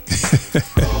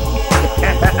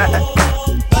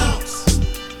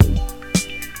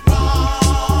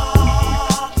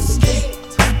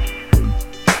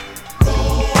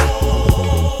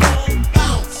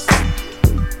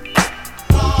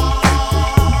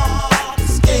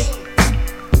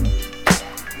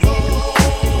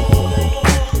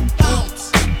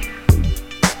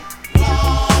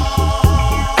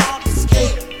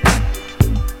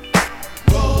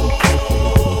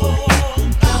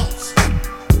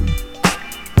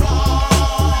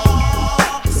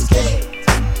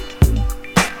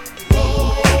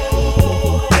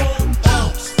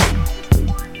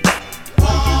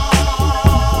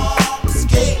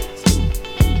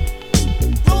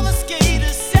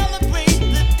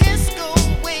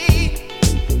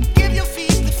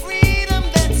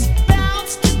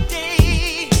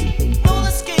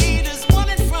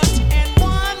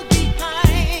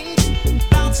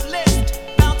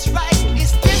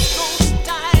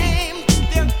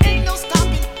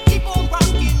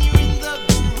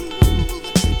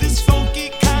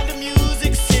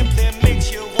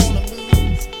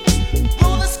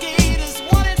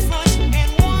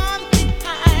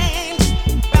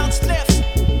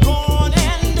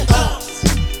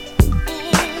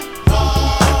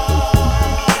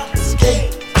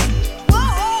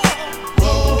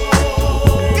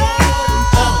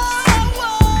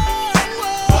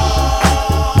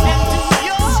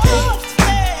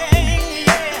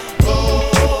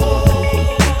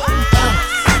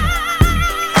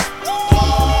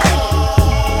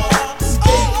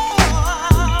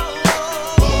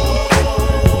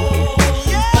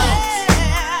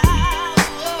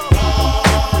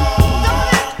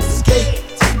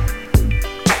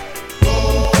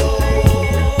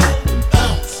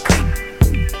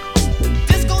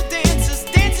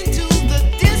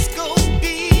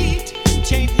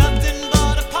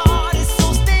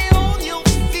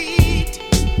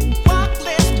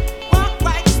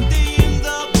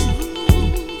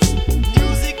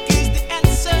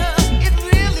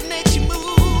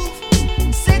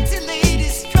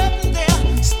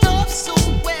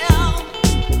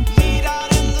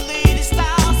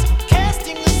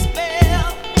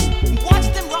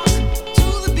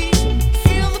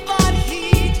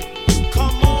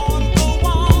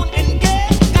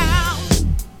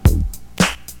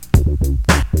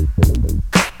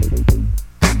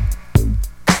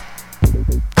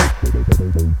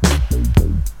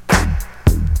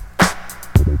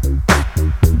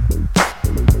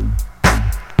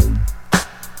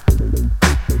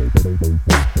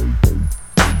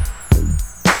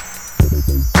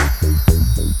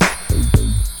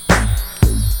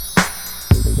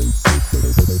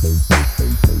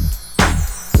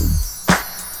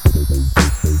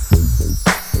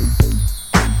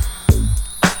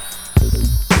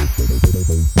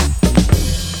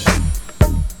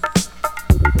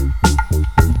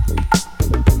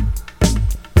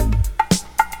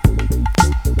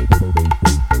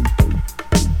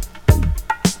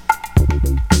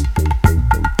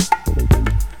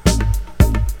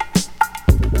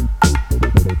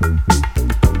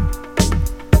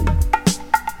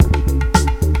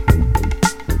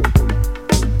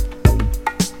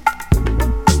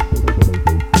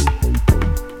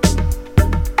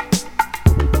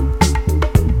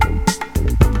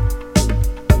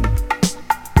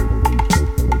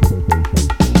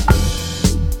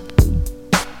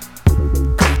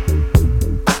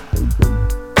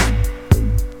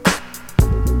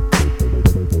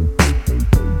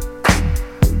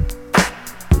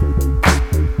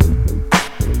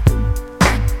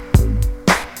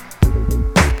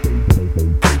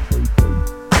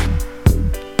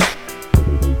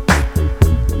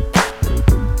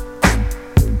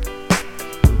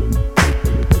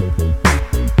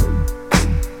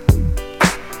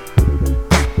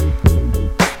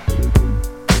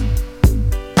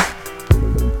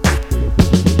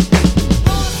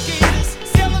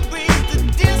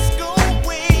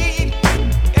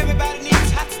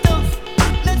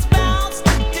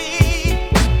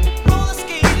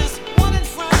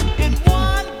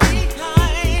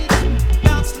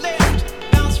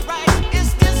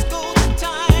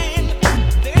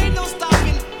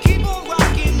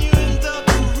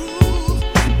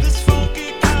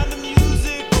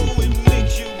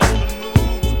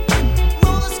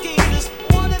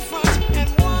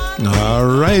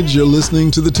 You're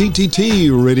listening to the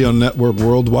TTT Radio Network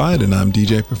Worldwide, and I'm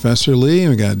DJ Professor Lee.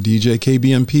 We got DJ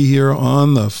KBMP here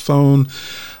on the phone.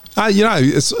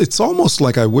 It's almost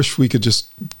like I wish we could just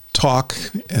talk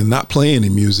and not play any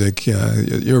music.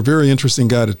 You're a very interesting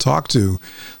guy to talk to.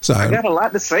 So I got a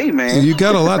lot to say, man. You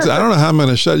got a lot to. I don't know how I'm going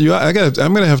to shut you out.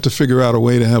 I'm going to have to figure out a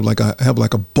way to have like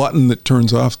a button that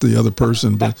turns off the other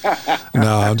person. But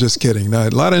no, I'm just kidding. No, a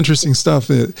lot of interesting stuff.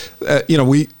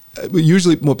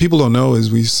 Usually, what people don't know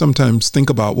is we sometimes think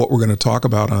about what we're going to talk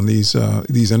about on these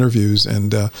interviews,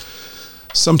 and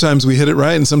sometimes we hit it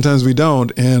right, and sometimes we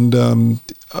don't. And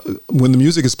when the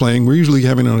music is playing, we're usually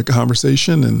having a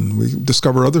conversation, and we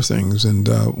discover other things. And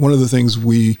one of the things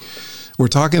we were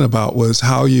talking about was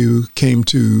how you came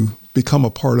to become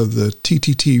a part of the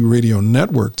TTT Radio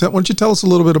Network. Why don't you tell us a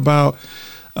little bit about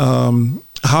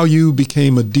how you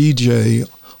became a DJ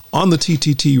on the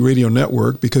TTT Radio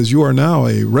Network, because you are now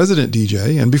a resident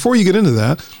DJ. And before you get into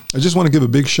that, I just want to give a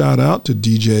big shout out to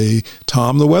DJ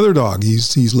Tom the Weather Dog.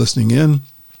 He's listening in.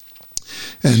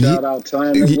 And shout out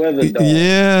Tom the Weather Dog.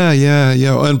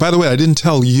 Yeah. And by the way, I didn't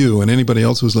tell you and anybody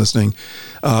else who's listening,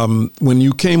 when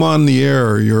you came on the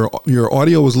air, your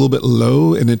audio was a little bit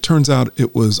low, and it turns out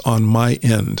it was on my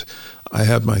end. I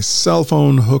had my cell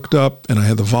phone hooked up and I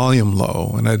had the volume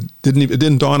low, and it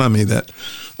didn't dawn on me that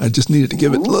I just needed to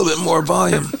give it a little bit more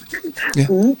volume. Yeah.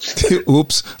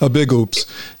 Oops, a big oops.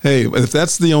 Hey, if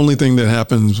that's the only thing that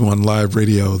happens on live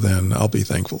radio, then I'll be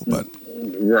thankful. But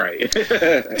right.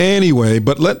 Anyway,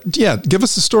 but give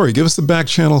us the story. Give us the back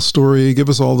channel story. Give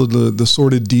us all the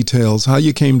sordid details, how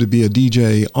you came to be a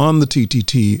DJ on the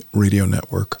TTT Radio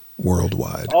Network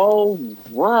worldwide. Oh,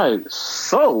 right.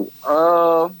 So,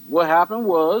 what happened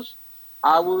was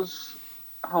I was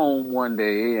home one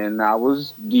day and I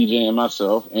was DJing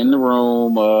myself in the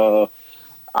room.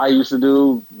 I used to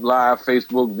do live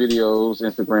Facebook videos,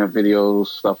 Instagram videos,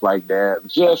 stuff like that,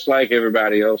 just like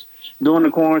everybody else during the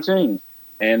quarantine.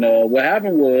 And what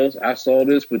happened was I saw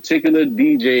this particular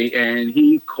DJ and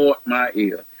he caught my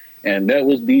ear, and that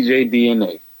was DJ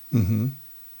DNA. Mm-hmm.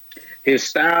 His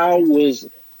style was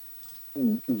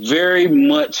very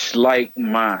much like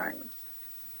mine,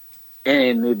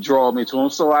 and it drew me to him.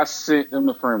 So I sent him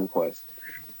a friend request,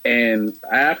 and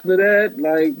after that,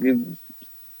 like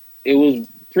it was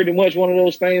pretty much one of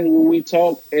those things where we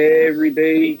talk every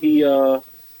day. He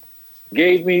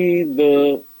gave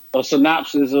me a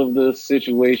synopsis of the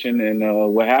situation,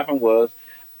 and what happened was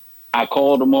I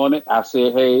called him on it. I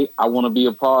said, "Hey, I want to be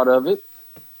a part of it,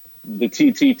 the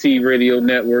TTT Radio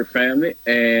Network family,"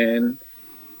 and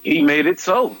he made it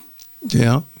so.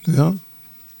 Yeah. And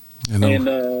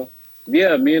me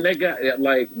and that guy,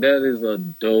 like, that is a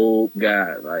dope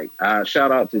guy. Like,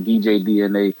 shout out to DJ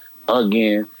DNA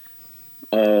again,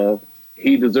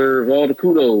 he deserves all the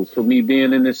kudos for me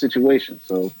being in this situation.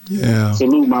 So Yeah.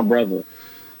 salute my brother.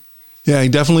 Yeah, he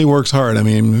definitely works hard. I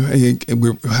mean,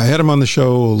 I had him on the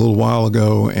show a little while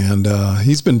ago, and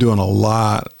he's been doing a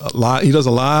lot. He does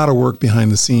a lot of work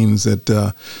behind the scenes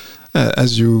that,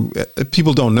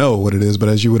 people don't know what it is, but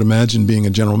as you would imagine, being a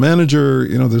general manager,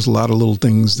 there's a lot of little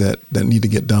things that need to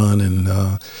get done. And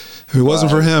if it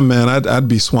wasn't for him, man, I'd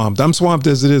be swamped. I'm swamped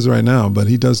as it is right now, but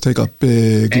he does take a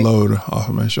big load off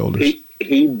of my shoulders.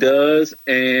 He does,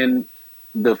 and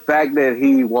the fact that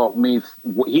he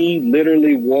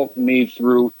literally walked me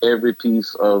through every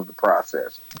piece of the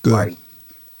process. Good. Like,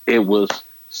 it was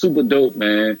super dope,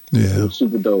 man. Yeah. It was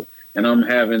super dope. And I'm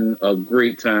having a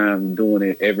great time doing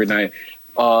it every night.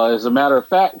 As a matter of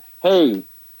fact, hey,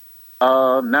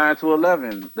 9 to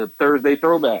 11, the Thursday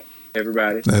throwback,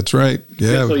 everybody. That's right.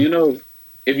 Yeah. So,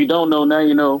 if you don't know, now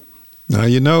you know. Now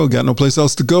you know, got no place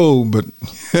else to go, but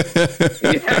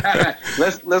Yeah.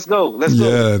 Let's go. Let's go.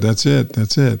 yeah, that's it.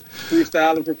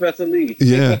 Freestyling Professor Lee.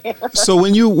 Yeah. So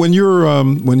when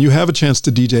you have a chance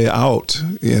to DJ out,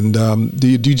 and do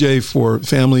you DJ for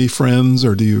family, friends,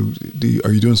 or are you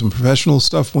doing some professional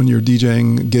stuff when you're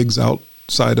DJing gigs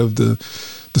outside of the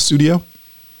studio?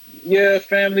 Yeah,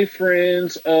 family,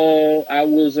 friends. I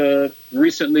was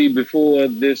recently, before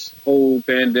this whole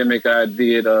pandemic, I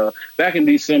did back in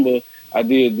December. I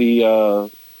did the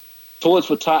Toys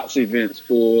for Tots events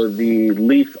for the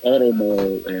Leaf Auto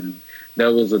Mall, and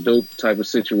that was a dope type of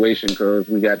situation because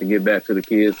we got to get back to the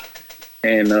kids,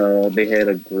 and they had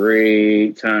a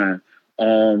great time.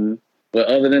 But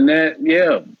other than that,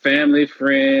 yeah, family,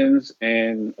 friends,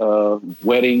 and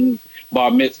weddings,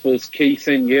 bar mitzvahs,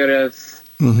 quinceañeras,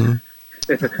 Mm-hmm.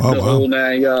 the Wow. whole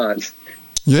 9 yards.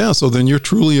 Yeah. So then you're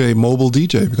truly a mobile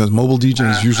DJ, because mobile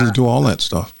DJs usually do all that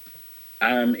stuff.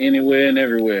 I'm anywhere and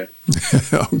everywhere.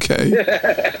 Okay.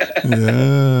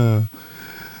 Yeah.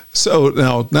 So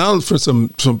now for some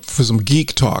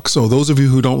geek talk. So those of you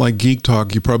who don't like geek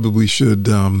talk, you probably should,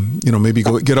 maybe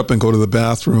get up and go to the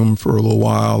bathroom for a little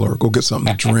while, or go get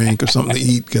something to drink or something to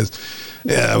eat. Because,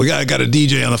 yeah, I got a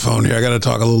DJ on the phone here. I got to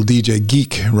talk a little DJ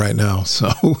geek right now.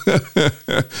 So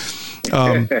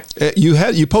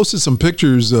you posted some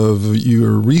pictures of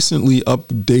your recently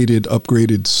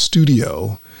upgraded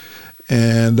studio.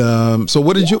 And so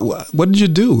what did you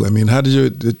do? I mean, how did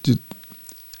you?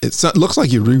 It looks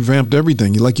like you revamped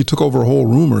everything. You took over a whole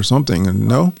room or something. And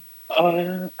no,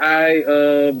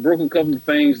 I broke a couple of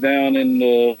things down in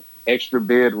the extra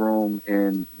bedroom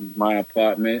in my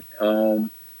apartment. I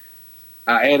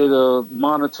added a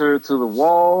monitor to the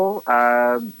wall.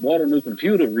 I bought a new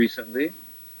computer recently.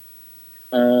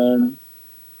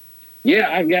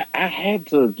 Yeah, I had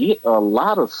to get a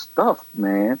lot of stuff,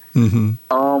 man. Mm-hmm.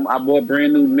 I bought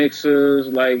brand new mixers.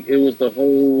 Like, it was the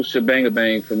whole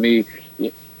shebang for me.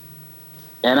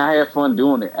 And I had fun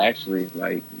doing it, actually.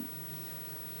 Like,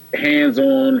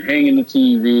 hands-on, hanging the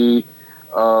TV,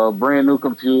 brand new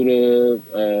computer.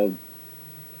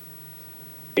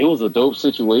 It was a dope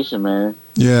situation, man.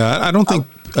 Yeah, I don't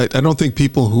think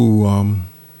people who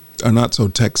are not so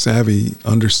tech savvy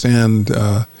understand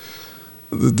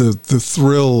the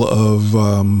thrill of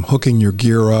hooking your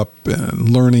gear up and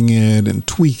learning it and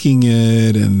tweaking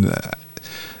it, and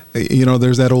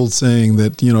there's that old saying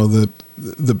that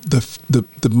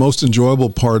the most enjoyable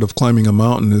part of climbing a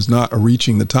mountain is not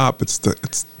reaching the top; it's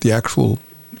the actual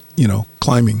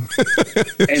climbing.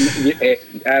 And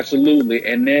absolutely,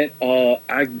 and that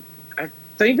I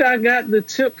think I got the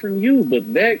tip from you,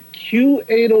 but that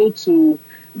Q802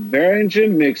 Behringer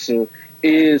mixer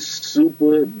is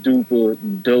super duper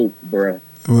dope, bruh.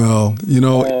 Well,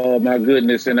 oh my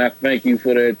goodness, and I thank you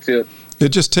for that tip. It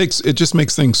just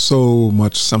makes things so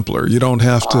much simpler. You don't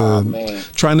have to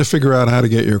trying to figure out how to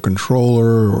get your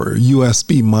controller or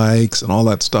USB mics and all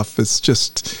that stuff. It's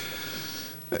just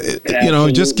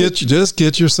just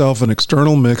get yourself an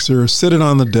external mixer, sit it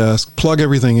on the desk, plug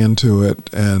everything into it,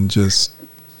 and just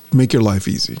make your life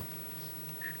easy.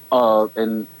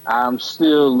 And I'm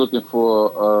still looking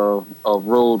for a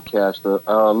Rodecaster.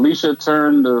 Alicia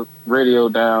turned the radio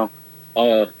down.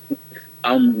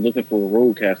 I'm looking for a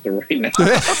Rodecaster right now.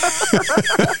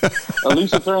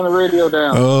 Alicia turned the radio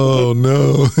down. Oh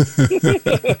no.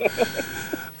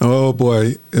 Oh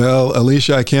boy. Well,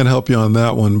 Alicia, I can't help you on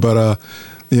that one, but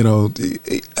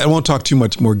I won't talk too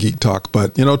much more geek talk,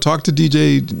 but talk to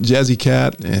DJ Jazzy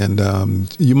Cat, and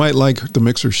you might like the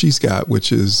mixer she's got,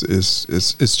 which is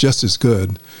just as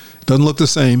good. Doesn't look the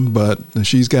same, but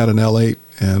she's got an L8,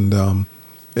 and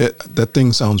that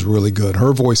thing sounds really good.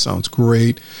 Her voice sounds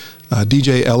great.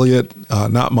 DJ Elliot,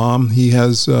 not Mom, he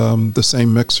has the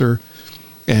same mixer,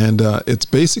 And it's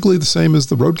basically the same as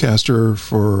the Rodecaster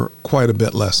for quite a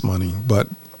bit less money. But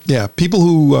yeah, people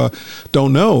who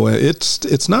don't know,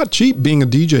 it's not cheap being a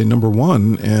DJ, number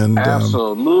one. And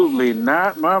Absolutely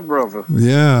not, my brother.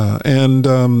 yeah, and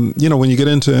you know, when you get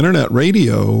into internet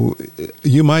radio,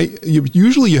 you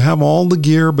usually have all the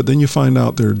gear, but then you find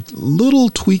out there are little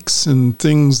tweaks and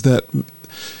things that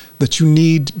you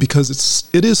need because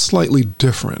it is slightly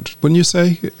different. Wouldn't you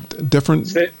say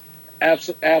different?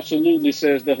 Absolutely,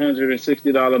 says the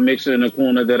 $160 mixer in the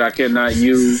corner that I cannot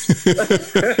use.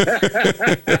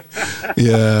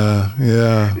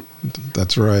 Yeah,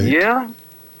 that's right. Yeah,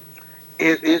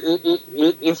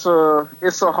 it's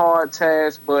a hard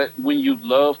task, but when you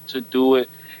love to do it,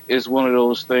 it's one of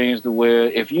those things to where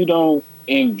if you don't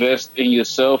invest in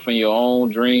yourself and your own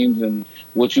dreams and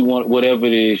what you want, whatever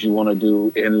it is you want to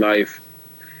do in life,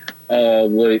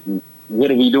 what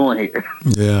are we doing here?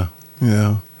 Yeah.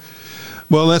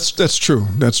 Well, that's true.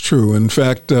 That's true. In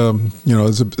fact, you know,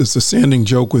 it's a standing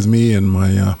joke with me and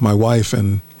my wife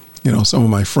and, you know, some of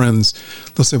my friends.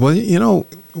 They'll say, well, you know,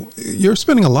 you're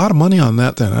spending a lot of money on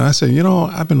that then. And I say, you know,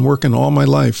 I've been working all my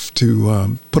life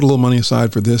to put a little money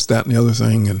aside for this, that, and the other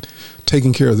thing and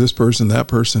taking care of this person, that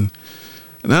person.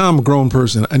 And now I'm a grown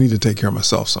person. I need to take care of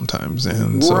myself sometimes.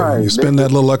 And so you spend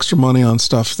that little extra money on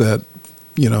stuff that,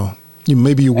 you know,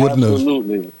 maybe you wouldn't have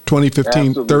 20,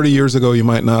 15, 30 years ago, you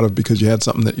might not have because you had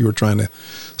something that you were trying to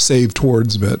save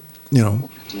towards, but you know.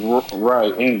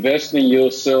 Right. Invest in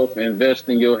yourself, invest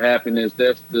in your happiness.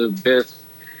 That's the best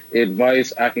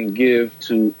advice I can give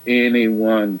to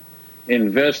anyone.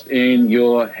 Invest in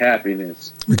your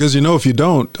happiness. Because, you know, if you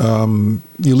don't,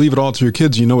 you leave it all to your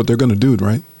kids, you know what they're going to do,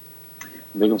 right?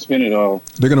 They're going to spend it all.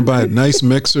 They're going to buy a nice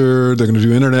mixer. They're going to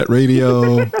do internet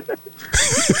radio.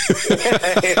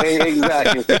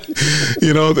 Exactly.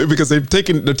 You know, because they're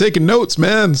taking notes,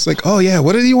 man. It's like, oh yeah,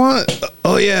 what did he want?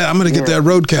 Oh yeah, I'm gonna get that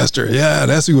Rodecaster. Yeah,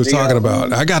 that's what he was talking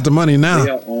about. I got the money now.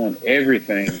 They are on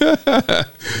everything.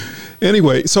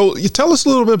 Anyway, so you tell us a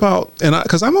little bit about, and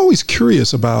because I'm always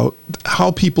curious about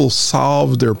how people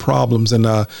solve their problems, and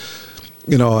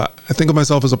you know, I think of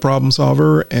myself as a problem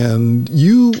solver. And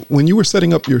you, when you were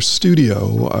setting up your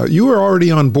studio, you were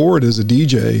already on board as a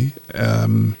DJ.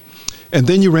 And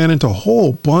then you ran into a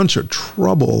whole bunch of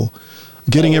trouble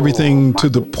getting everything to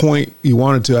the point you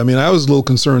wanted to. I mean, I was a little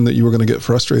concerned that you were going to get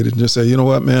frustrated and just say, you know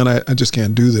what, man, I just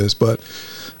can't do this. But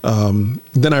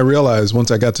then I realized once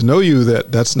I got to know you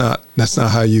that that's not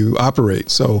how you operate.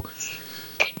 So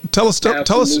tell us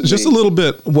just a little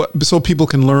bit so people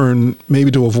can learn maybe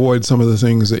to avoid some of the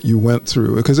things that you went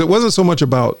through, because it wasn't so much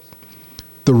about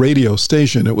the radio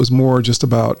station. It was more just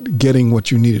about getting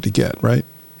what you needed to get, right?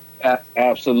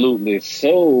 Absolutely.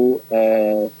 So,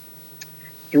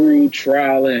 through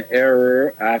trial and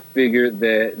error, I figured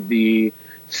that the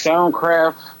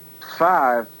Soundcraft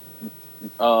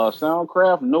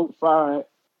Note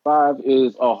 5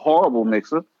 is a horrible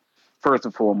mixer, first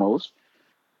and foremost.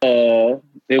 It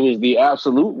was the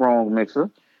absolute wrong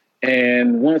mixer.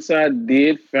 And once I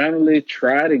did finally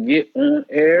try to get on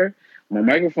air, my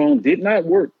microphone did not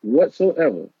work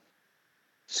whatsoever.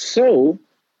 So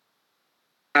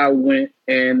I went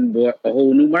and bought a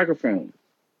whole new microphone.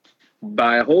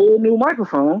 Buy a whole new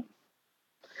microphone,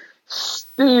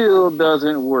 still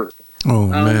doesn't work. Oh,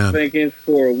 man. I'm thinking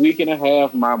for a week and a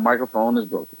half, my microphone is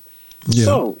broken. Yeah.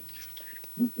 So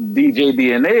DJ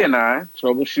DNA and I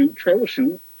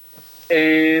troubleshoot,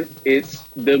 and it's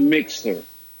the mixer.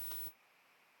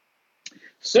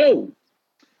 So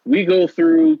we go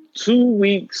through 2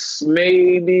 weeks,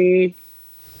 maybe,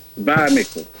 buy the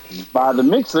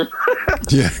mixer.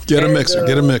 Yeah, get a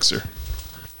mixer.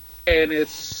 And as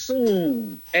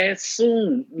soon,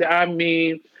 I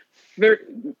mean,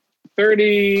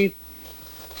 30,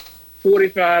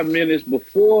 45 minutes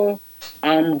before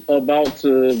I'm about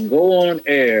to go on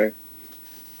air,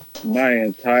 my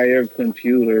entire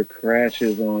computer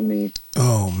crashes on me.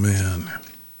 Oh, man.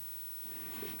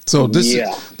 So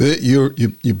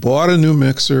you bought a new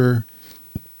mixer,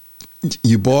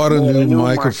 you bought a new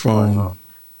microphone.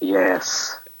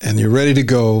 Yes. And you're ready to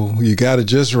go. You got it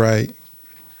just right.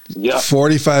 Yep.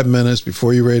 45 minutes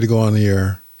before you're ready to go on the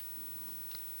air.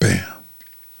 Bam.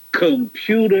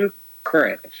 Computer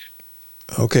crash.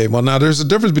 Okay. Well, now there's a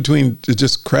difference between it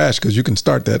just crash, because you can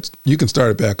start it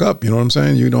back up. You know what I'm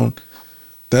saying?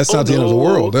 That's not the end of the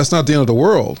world. That's not the end of the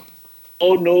world.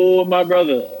 Oh no, my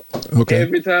brother. Okay.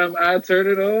 Every time I turn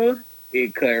it on,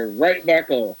 it cut right back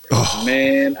off. Oh.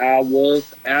 Man, I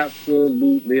was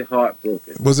absolutely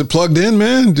heartbroken. Was it plugged in,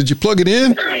 man? Did you plug it in?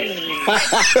 You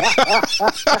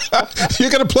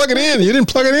got to plug it in. You didn't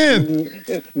plug it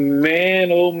in.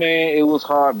 Man, oh man, it was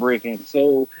heartbreaking.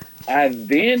 So I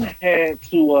then had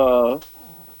to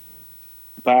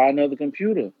buy another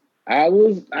computer. I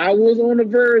was on the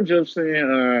verge of saying,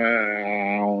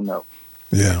 I don't know.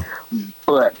 Yeah.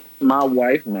 But my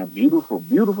wife, my beautiful,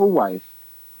 beautiful wife,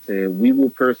 said, we will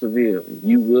persevere.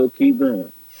 You will keep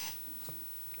going.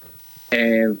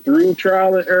 And through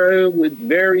trial and error with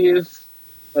various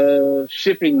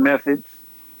shipping methods,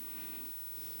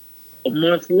 a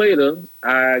month later,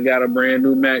 I got a brand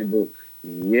new MacBook.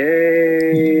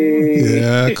 Yay!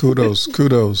 Yeah,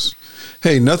 kudos.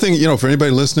 Hey, nothing, for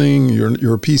anybody listening,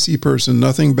 you're a PC person,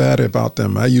 nothing bad about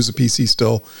them. I use a PC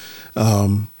still.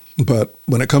 But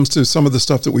when it comes to some of the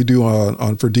stuff that we do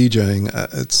on for DJing,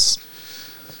 it's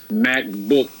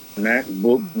MacBook.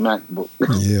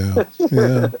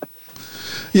 yeah.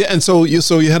 Yeah, and so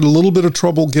you had a little bit of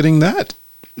trouble getting that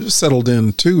settled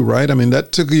in too, right? I mean,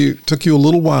 that took you a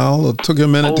little while. It took you a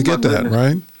minute to get that,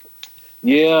 right?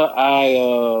 Yeah,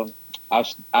 I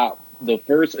the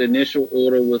first initial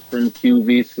order was from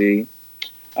QVC.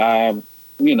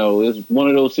 It's one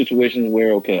of those situations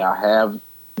where I have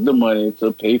the money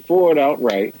to pay for it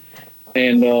outright,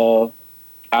 and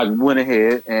I went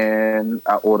ahead and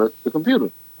I ordered the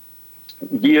computer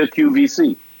via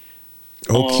QVC.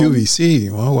 Oh,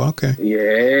 QVC. Oh, okay.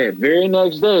 Yeah, very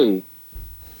next day,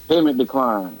 payment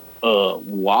decline.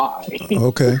 Why?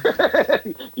 Okay.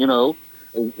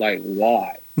 Like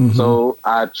why? Mm-hmm. So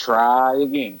I try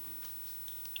again.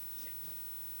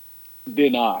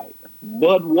 Denied.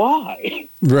 But why?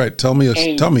 Right. Tell me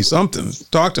something.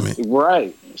 Talk to me.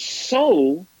 Right.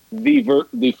 So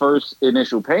the first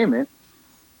initial payment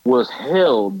was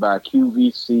held by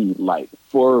QVC like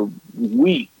for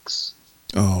weeks.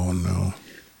 Oh no.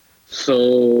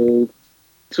 So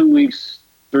 2 weeks,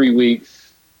 3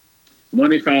 weeks,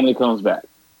 money finally comes back.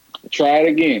 Try it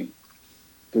again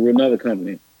through another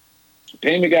company.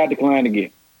 Payment got declined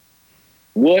again.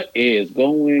 What is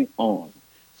going on?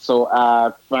 So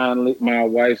my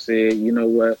wife said, you know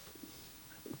what?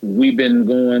 We've been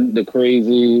going the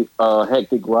crazy,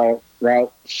 hectic route.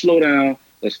 Slow down.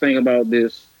 Let's think about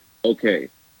this. Okay.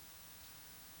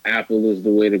 Apple is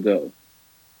the way to go.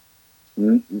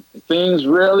 Things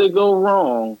rarely go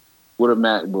wrong with a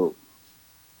MacBook.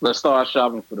 Let's start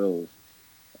shopping for those.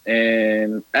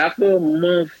 And after a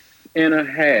month and a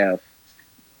half,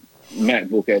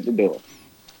 MacBook at the door.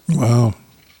 Wow.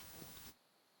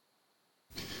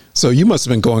 So you must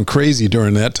have been going crazy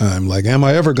during that time. Like, am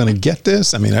I ever going to get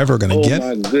this? I mean, ever going to get?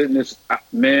 Oh my goodness,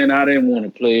 man! I didn't want to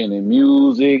play any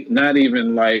music, not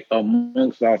even like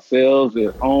amongst ourselves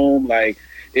at home. Like,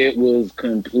 it was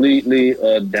completely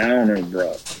a downer,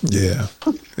 bro. Yeah.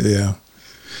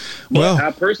 Well,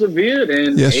 I persevered,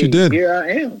 and yes, you did. Here I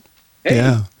am. Hey,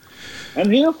 yeah,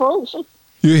 I'm here, folks.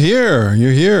 You're here,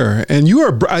 and you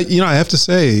are. I have to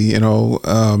say,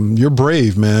 you're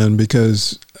brave, man,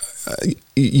 because.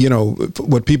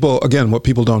 What people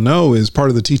don't know is part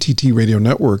of the TTT radio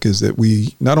network is that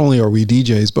we not only are we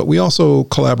DJs, but we also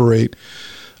collaborate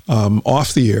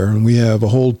off the air, and we have a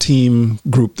whole team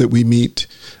group that we meet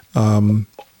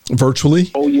virtually.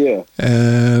 Oh yeah,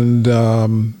 and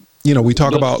we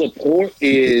talk about support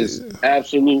is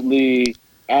absolutely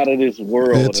out of this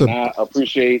world, and I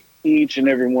appreciate each and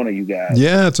every one of you guys.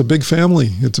 Yeah, it's a big family.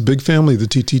 The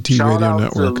TTT radio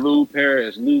network. Shout out to Lou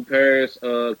Paris. Lou Paris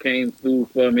came through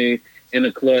for me in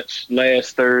a clutch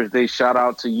last Thursday. Shout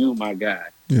out to you, my guy.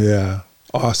 Yeah,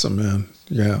 awesome, man.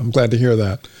 Yeah, I'm glad to hear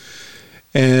that.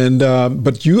 And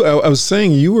but I was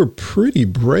saying you were pretty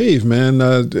brave, man.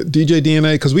 DJ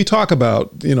DNA, because we talk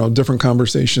about different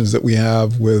conversations that we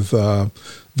have with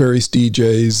various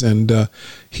DJs, and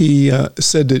he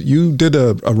said that you did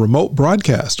a remote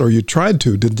broadcast, or you tried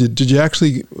to. Did you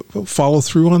actually follow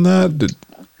through on that?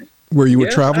 Where you were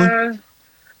traveling?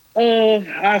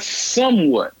 I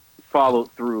somewhat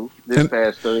followed through this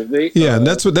past Thursday. Yeah, and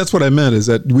that's what I meant, is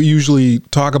that we usually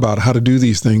talk about how to do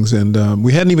these things, and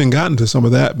we hadn't even gotten to some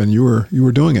of that, but you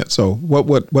were doing it. So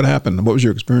what happened? What was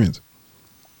your experience?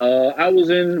 I was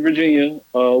in Virginia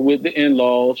with the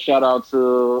in-laws. Shout out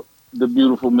to the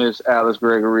beautiful Miss Alice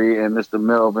Gregory and Mr.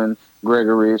 Melvin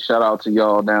Gregory. Shout out to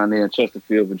y'all down there in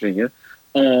Chesterfield, Virginia.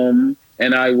 And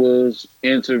I was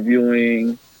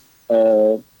interviewing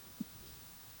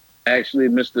actually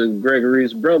Mr.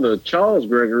 Gregory's brother, Charles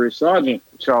Gregory, Sergeant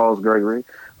Charles Gregory,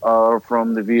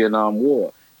 from the Vietnam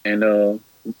War. And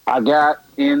I got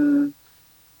in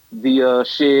the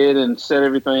shed and set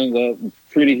everything up,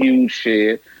 pretty huge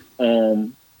shed,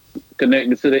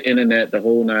 connected to the internet, the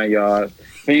whole 9 yards.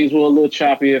 Things were a little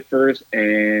choppy at first,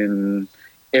 and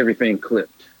everything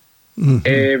clipped. Mm-hmm.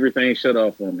 Everything shut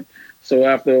off on me. So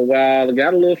after a while, I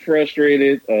got a little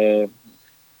frustrated.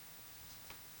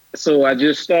 So I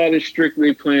just started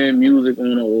strictly playing music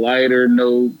on a lighter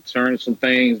note, turned some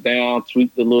things down,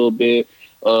 tweaked a little bit,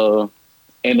 and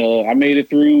I made it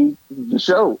through the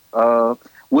show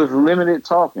with limited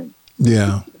talking.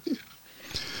 Yeah.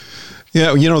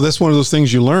 Yeah, you know, that's one of those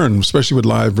things you learn, especially with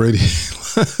live radio,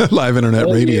 live internet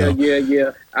radio.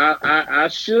 Yeah. I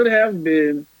should have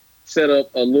been set up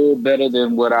a little better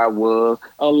than what I was.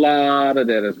 A lot of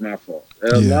that is my fault.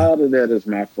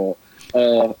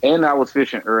 And I was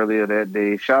fishing earlier that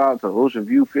day. Shout out to Ocean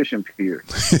View Fishing Pier.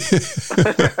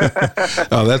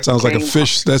 Oh, that sounds like a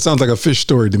fish. That sounds like a fish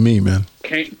story to me, man.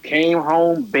 Came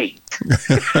home baked.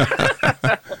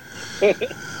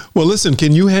 Well, listen,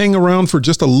 can you hang around for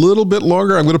just a little bit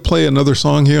longer? I'm going to play another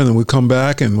song here, and then we'll come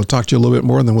back and we'll talk to you a little bit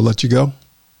more, and then we'll let you go.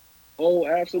 Oh,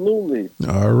 absolutely.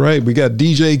 All right. We got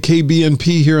DJ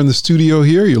KBNP here in the studio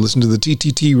here. You listen to the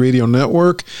TTT Radio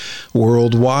Network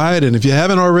worldwide. And if you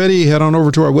haven't already, head on over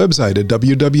to our website at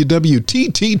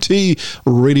www.TTT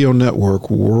Radio Network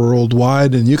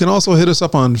worldwide. And you can also hit us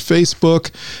up on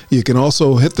Facebook. You can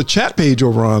also hit the chat page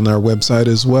over on our website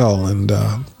as well. And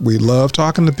we love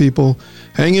talking to people.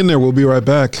 Hang in there. We'll be right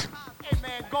back. Hey,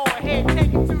 man, go ahead. Take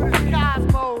it to the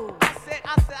cosmos. I said,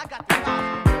 I got the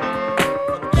cosmos.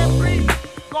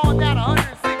 Going down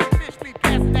 106 Fish Street,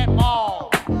 passing that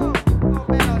ball.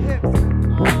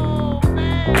 Oh,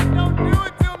 man, don't do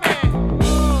it to me.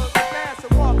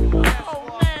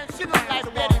 Oh, man, she look like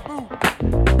Betty Boop.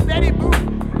 Betty Boop.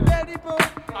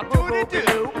 I'm doing it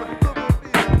too.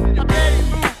 Betty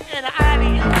Boop and the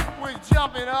alley-oop was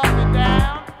jumping up and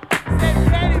down. Said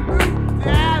Betty Boop, the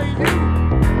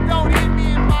alley-oop, don't hit me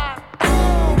in my...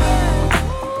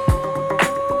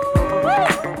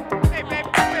 Hey, baby,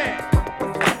 come here.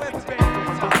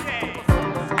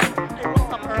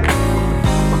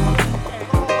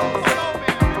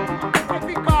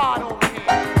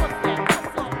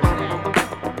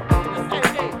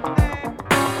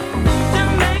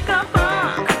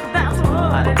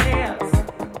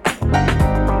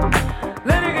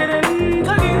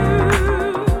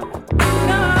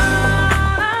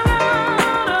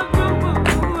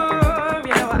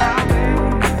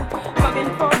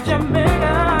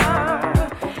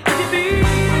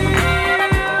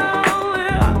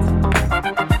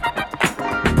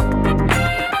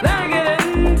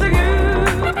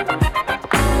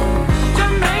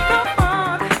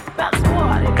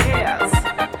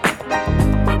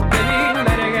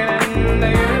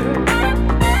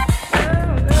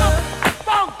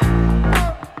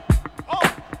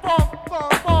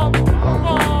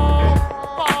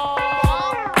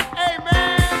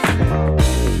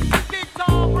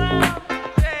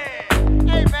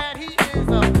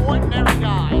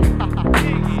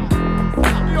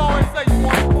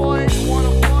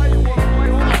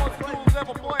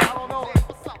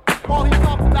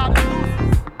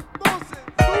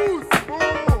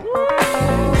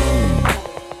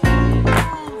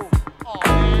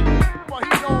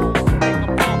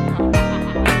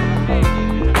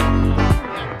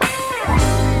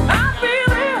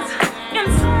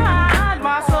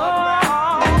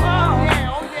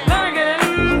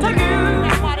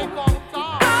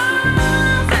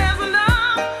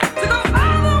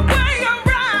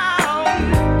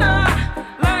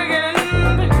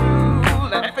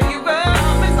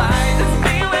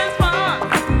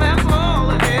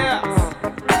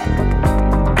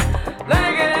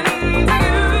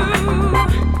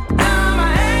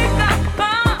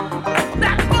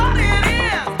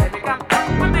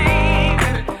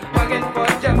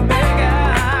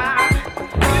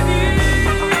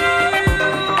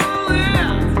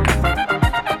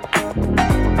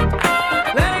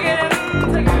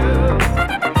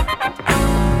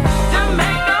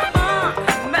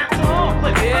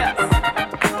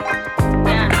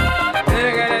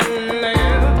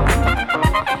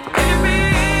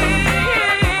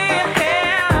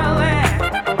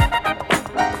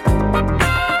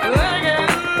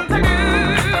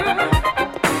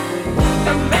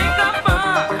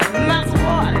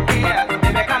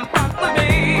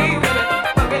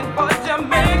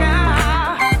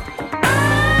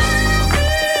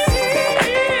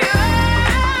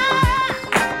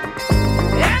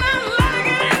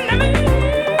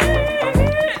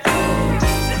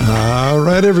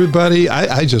 Everybody,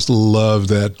 I just love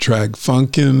that track,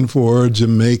 Funkin' for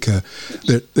Jamaica.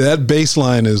 That bass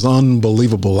line is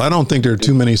unbelievable. I don't think there are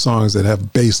too many songs that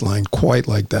have bass line quite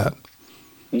like that.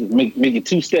 Make it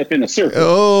two-step in a circle.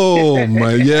 Oh,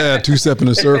 my, yeah, two-step in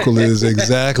a circle is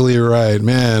exactly right.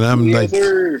 Man, I'm Yes, like,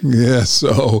 sir. yeah,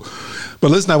 so...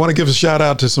 But listen, I want to give a shout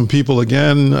out to some people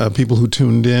again, people who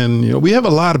tuned in. You know, we have a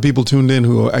lot of people tuned in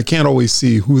who I can't always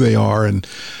see who they are, and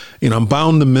I'm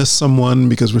bound to miss someone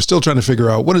because we're still trying to figure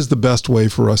out what is the best way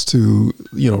for us to,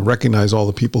 recognize all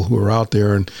the people who are out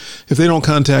there. And if they don't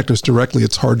contact us directly,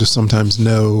 it's hard to sometimes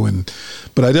know.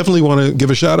 But I definitely want to give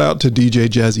a shout out to DJ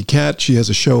Jazzy Cat. She has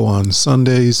a show on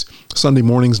Sunday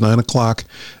mornings, 9:00,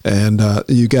 and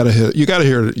you gotta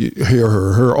hear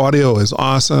her. Her audio is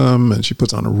awesome, and she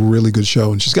puts on a really good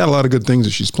show. And she's got a lot of good things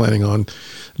that she's planning on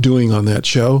doing on that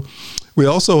show. We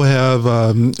also have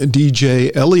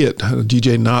DJ Elliot,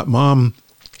 DJ Not Mom.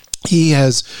 He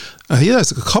has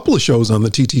a couple of shows on the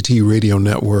TTT radio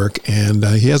network, and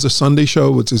he has a Sunday show,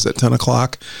 which is at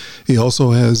 10:00. He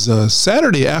also has a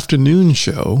Saturday afternoon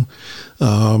show,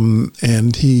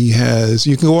 and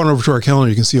you can go on over to our calendar.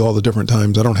 You can see all the different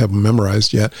times. I don't have them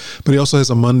memorized yet, but he also has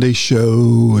a Monday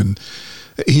show, and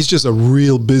he's just a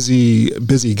real busy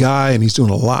guy, and he's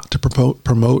doing a lot to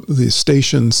promote the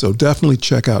station. So definitely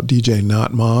check out DJ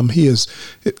Not Mom.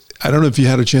 I don't know if you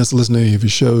had a chance to listen to any of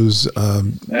his shows.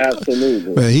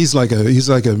 Absolutely. But he's like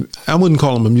a, I wouldn't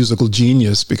call him a musical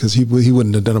genius because he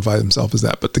wouldn't identify himself as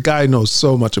that. But the guy knows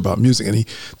so much about music, and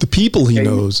the people he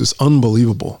knows is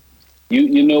unbelievable.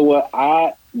 You know what?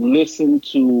 I listen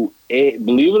to,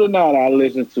 believe it or not, I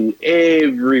listen to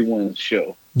everyone's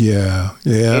show. Yeah.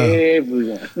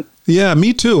 Everyone. Yeah,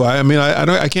 me too.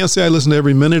 I can't say I listen to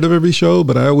every minute of every show,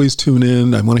 but I always tune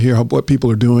in. I want to hear what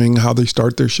people are doing, how they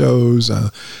start their shows.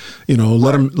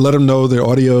 Let them know their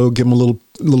audio. Give them a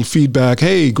little feedback.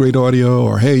 Hey, great audio,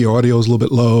 or hey, your audio is a little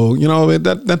bit low.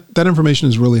 That information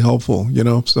is really helpful.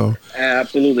 So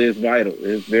Absolutely, it's vital.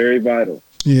 It's very vital.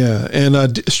 Yeah, and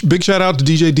big shout out to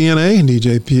DJ DNA and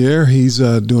DJ Pierre. He's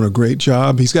doing a great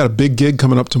job. He's got a big gig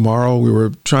coming up tomorrow. We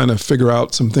were trying to figure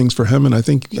out some things for him, and I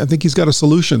think he's got a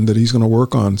solution that he's going to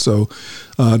work on. So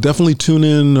definitely tune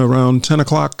in around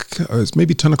 10:00. It's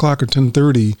maybe 10:00 or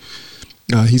 10:30.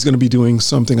 He's going to be doing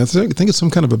something. I think it's some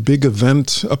kind of a big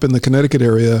event up in the Connecticut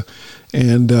area,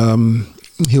 and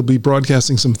he'll be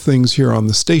broadcasting some things here on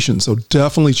the station. So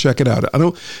definitely check it out.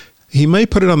 He may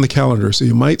put it on the calendar, so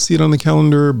you might see it on the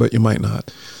calendar, but you might not.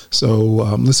 So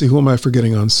let's see, who am I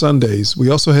forgetting on Sundays? We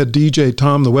also had DJ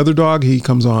Tom, the Weather Dog. He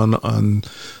comes on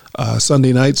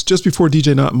Sunday nights just before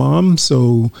DJ Not Mom.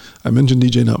 So I mentioned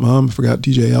DJ Not Mom. I forgot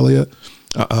DJ Elliot,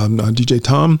 DJ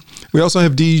Tom. We also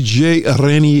have DJ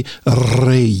Renny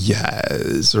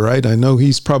Reyes, right? I know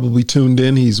he's probably tuned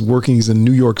in. He's in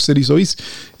New York City, so he's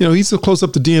close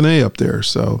up to DNA up there,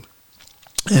 so.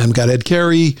 And we got Ed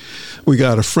Carey. We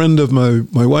got a friend of my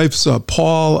wife's,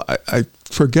 Paul. I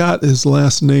forgot his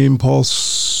last name, Paul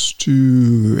S.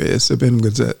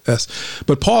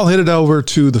 But Paul headed over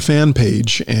to the fan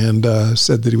page and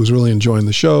said that he was really enjoying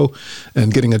the show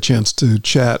and getting a chance to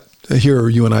chat. Here,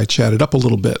 you and I chatted up a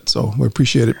little bit, so we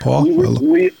appreciate it, Paul.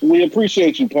 We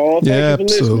appreciate you, Paul. Thank you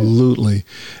for absolutely.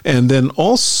 And then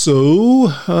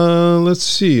also, let's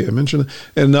see, I mentioned,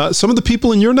 and some of the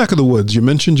people in your neck of the woods. You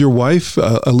mentioned your wife,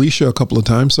 Alicia, a couple of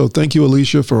times. So thank you,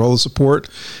 Alicia, for all the support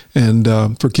and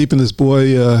for keeping this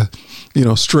boy,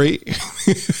 straight.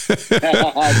 Shout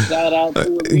out to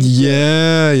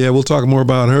Alicia. Yeah, we'll talk more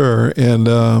about her. And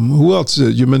who else?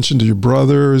 You mentioned your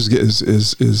brother is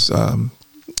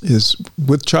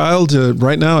with child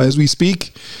right now as we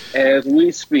speak. Yeah.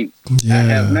 I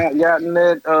have not gotten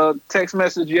that text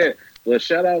message yet, but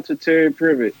shout out to Terry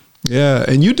Privet. Yeah,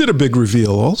 and you did a big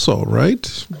reveal also, right?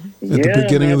 At the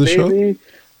beginning of the show?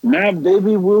 My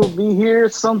baby will be here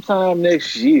sometime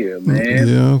next year, man.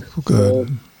 Yeah,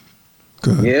 good.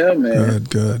 Good. Yeah, man.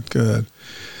 Good.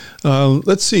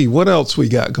 Let's see what else we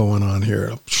got going on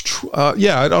here. I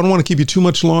don't want to keep you too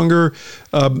much longer.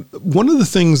 One of the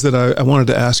things that I wanted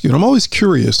to ask you, and I'm always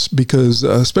curious because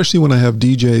especially when I have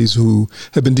DJs who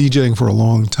have been DJing for a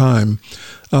long time,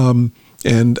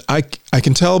 and I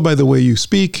can tell by the way you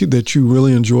speak that you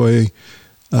really enjoy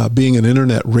being an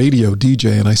internet radio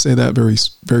DJ, and I say that very,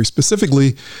 very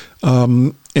specifically.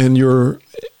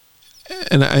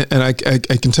 And I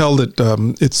can tell that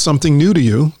it's something new to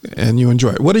you, and you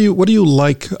enjoy it. What do you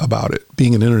like about it,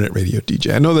 being an internet radio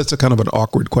DJ? I know that's a kind of an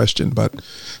awkward question, but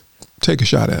take a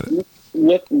shot at it.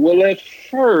 Well, at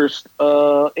first,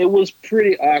 it was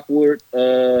pretty awkward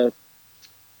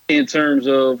in terms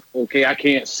of, okay, I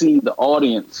can't see the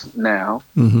audience now.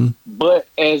 Mm-hmm. But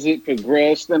as it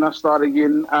progressed, and I started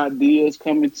getting ideas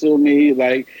coming to me,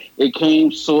 like it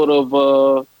came sort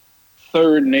of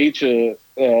third nature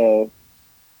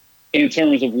in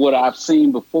terms of what I've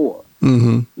seen before.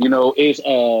 Mm-hmm. It's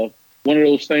one of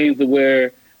those things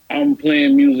where I'm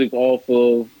playing music off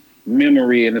of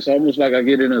memory, and it's almost like I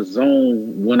get in a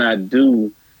zone when I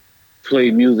do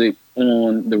play music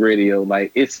on the radio.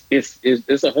 Like it's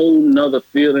a whole nother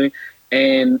feeling,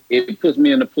 and it puts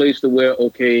me in a place to where,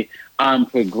 okay, I'm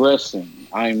progressing.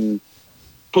 I'm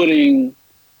putting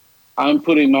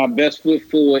my best foot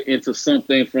forward into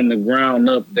something from the ground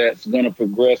up that's going to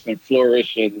progress and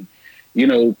flourish and,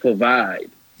 provide.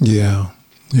 Yeah.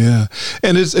 Yeah.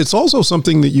 And it's also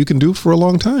something that you can do for a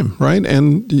long time, right?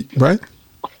 And right?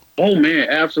 Oh man,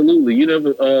 absolutely.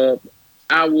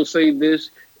 I will say this,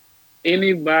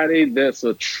 anybody that's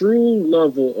a true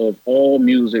lover of all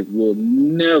music will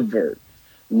never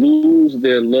lose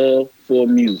their love for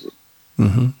music.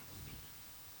 Mm-hmm.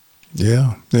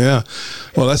 Yeah, yeah.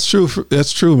 Well, that's true.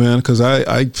 That's true, man. Because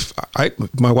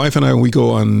my wife and I, we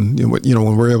go on,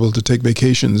 when we're able to take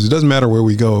vacations, it doesn't matter where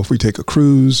we go. If we take a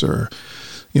cruise or,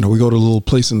 we go to a little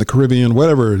place in the Caribbean,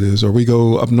 whatever it is, or we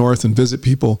go up north and visit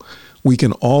people, we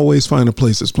can always find a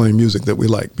place that's playing music that we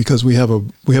like because we have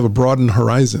a broadened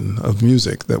horizon of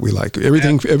music that we like.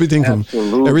 Everything from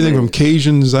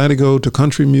Cajun Zydeco to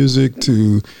country music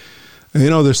to,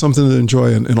 there's something to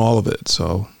enjoy in all of it.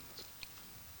 So.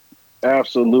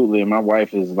 Absolutely. And my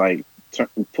wife is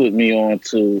put me on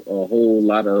to a whole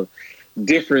lot of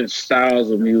different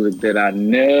styles of music that I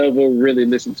never really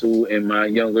listened to in my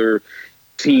younger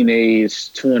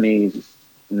teenage 20s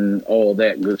and all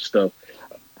that good stuff.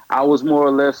 I was more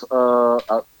or less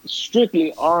a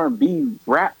strictly R&B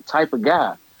rap type of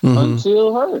guy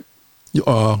until her.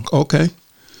 Okay.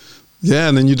 Yeah,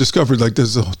 and then you discovered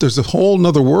there's a whole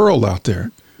nother world out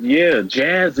there. Yeah,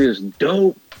 jazz is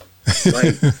dope.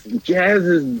 Jazz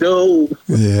is dope.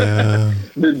 Yeah.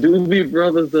 The Doobie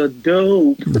Brothers are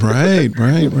dope. Right.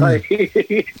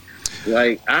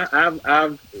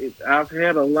 I've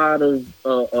had a lot of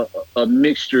a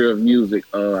mixture of music.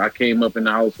 I came up in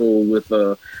the household with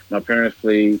my parents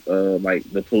played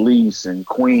the Police and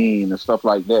Queen and stuff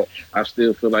like that. I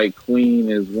still feel like Queen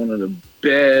is one of the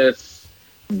best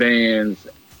bands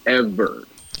ever.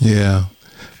 Yeah.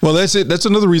 Well, that's it. That's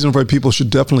another reason why people should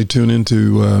definitely tune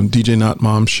into DJ Not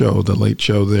Mom's show, the late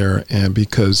show there, and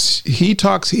because he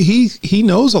talks, he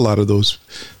knows a lot of those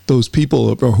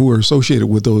people who are associated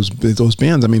with those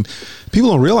bands. I mean,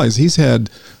 people don't realize he's had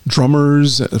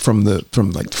drummers from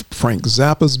Frank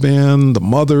Zappa's band, the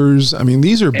Mothers. I mean,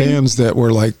 these are bands that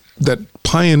were that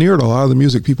pioneered a lot of the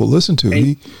music people listen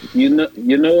to.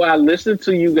 I listened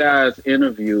to you guys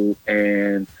interview,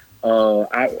 and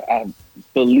I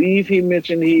believe he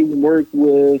mentioned he worked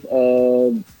with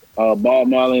Bob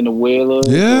Marley and the Wailers.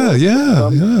 Yeah.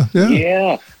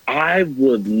 I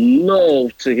would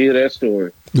love to hear that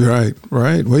story. Right.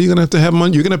 Well, you're gonna have to have him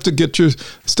on. You're gonna have to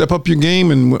step up your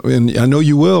game, and I know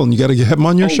you will. And you got to have him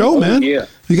on your show, man. Yeah,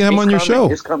 you can have him on your show.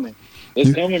 It's coming.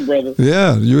 It's coming, brother.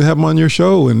 Yeah, you have him on your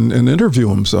show and interview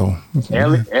him. So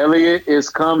Elliot is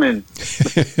coming.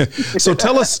 So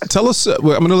tell us. I'm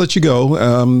going to let you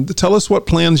go. Tell us what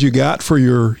plans you got for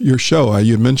your show.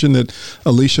 You had mentioned that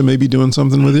Alicia may be doing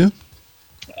something with you.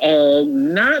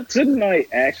 Not tonight,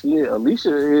 actually.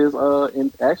 Alicia is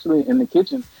in the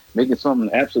kitchen making something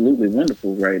absolutely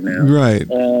wonderful right now. Right.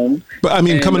 But I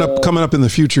mean, coming up in the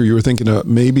future, you were thinking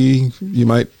maybe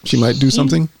she might do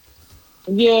something.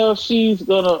 Yeah, she's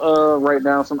gonna write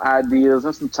down some ideas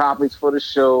and some topics for the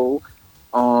show,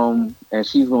 and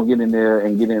she's gonna get in there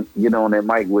and get on that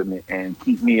mic with me and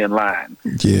keep me in line.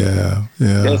 Yeah.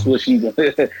 That's what she's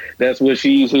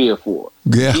here for.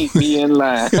 Yeah, keep me in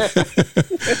line.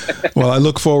 Well, I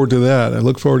look forward to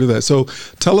that. So,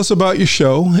 tell us about your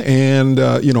show, and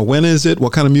when is it?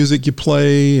 What kind of music you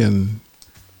play? And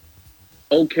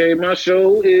okay, my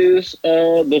show is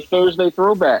the Thursday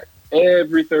Throwback.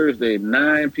 Every Thursday,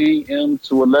 9 p.m.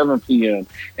 to 11 p.m.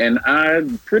 And I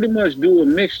pretty much do a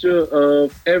mixture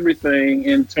of everything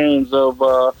in terms of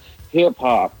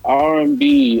hip-hop,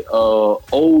 R&B,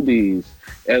 oldies.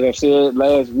 As I said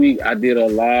last week, I did a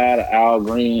lot of Al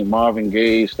Green, Marvin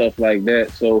Gaye, stuff like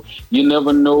that. So you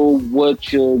never know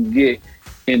what you'll get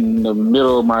in the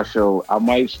middle of my show. I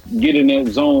might get in that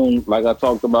zone like I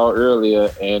talked about earlier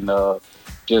and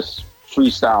just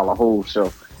freestyle a whole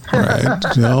show. Right.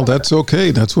 No, that's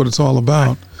okay. That's what it's all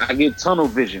about. I get tunnel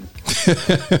vision.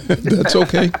 That's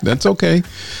okay.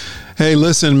 Hey,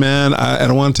 listen, man, I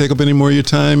don't want to take up any more of your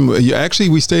time.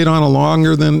 We stayed on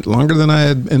longer than I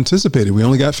had anticipated. We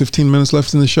only got 15 minutes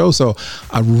left in the show, so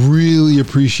I really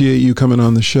appreciate you coming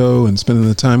on the show and spending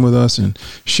the time with us and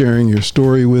sharing your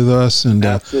story with us. And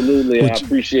absolutely, I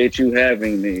appreciate you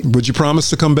having me. Would you promise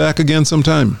to come back again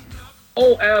sometime?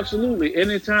 Oh, absolutely.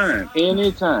 Anytime.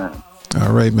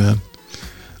 All right, man.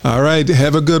 All right.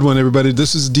 Have a good one, everybody.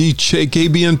 This is DJ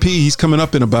KBNP. He's coming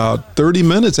up in about 30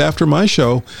 minutes after my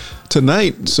show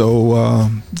tonight. So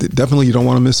definitely you don't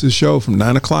want to miss his show from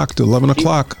 9 o'clock to 11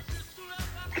 o'clock.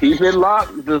 Keep it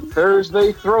locked. The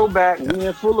Thursday throwback. We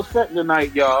in full effect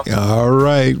tonight, y'all. All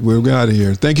right, we're out of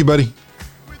here. Thank you, buddy.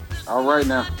 All right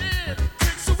now.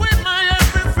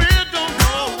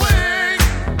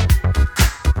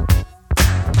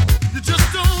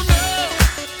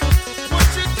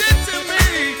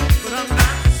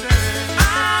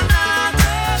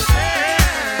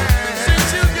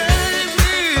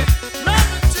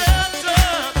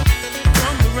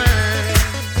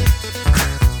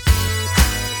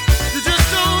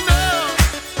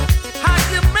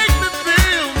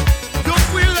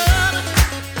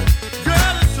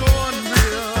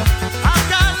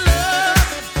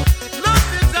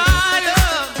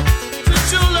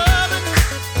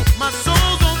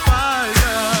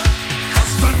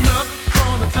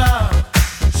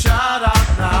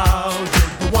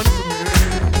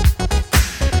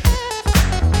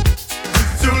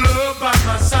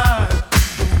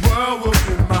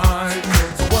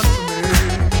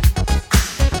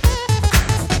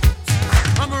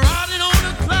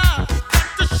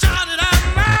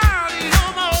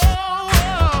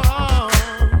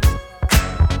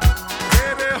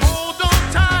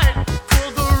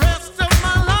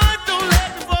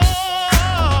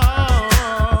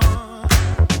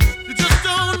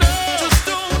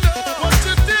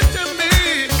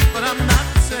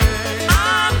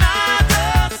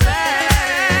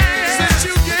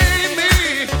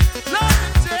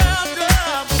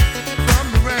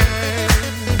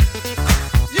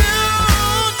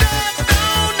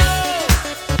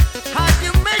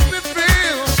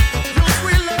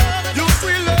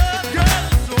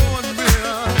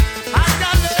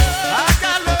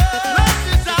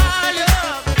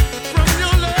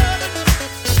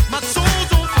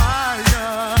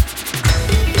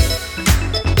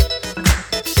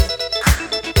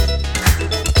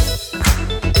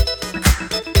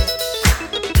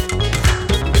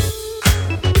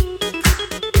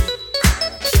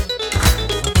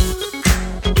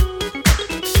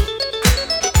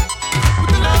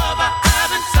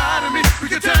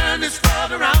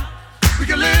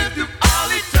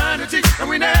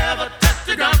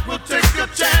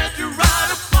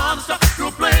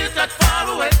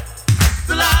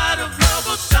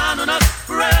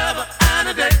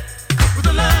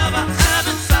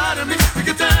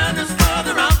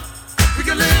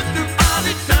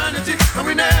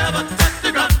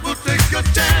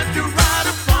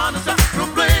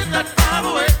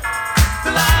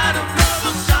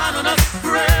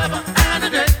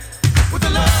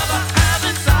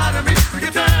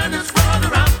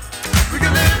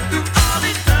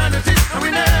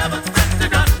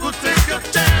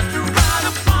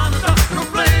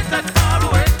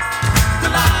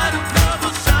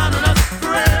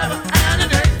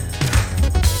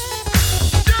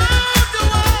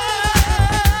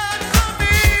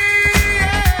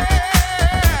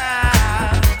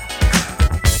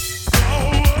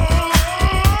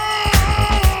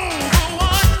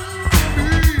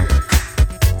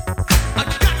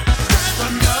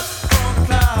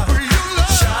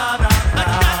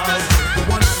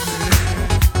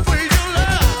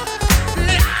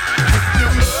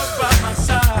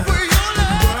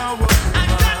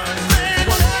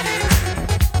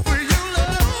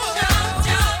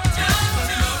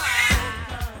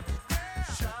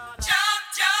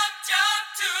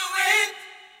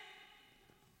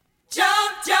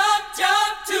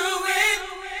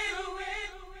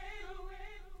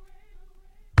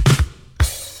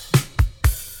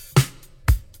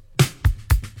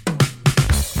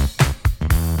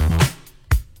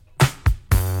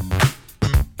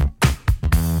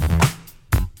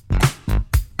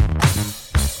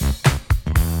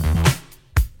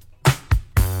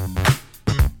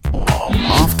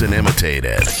 Often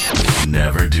imitated,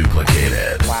 never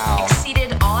duplicated. Wow.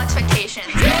 Exceeded all expectations.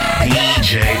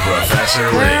 DJ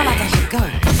Professor Lee.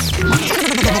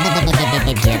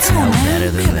 Gets no better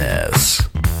than this.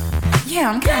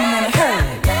 Yeah, I'm kind of in a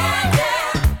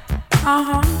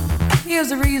hurry. Here's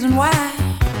the reason why.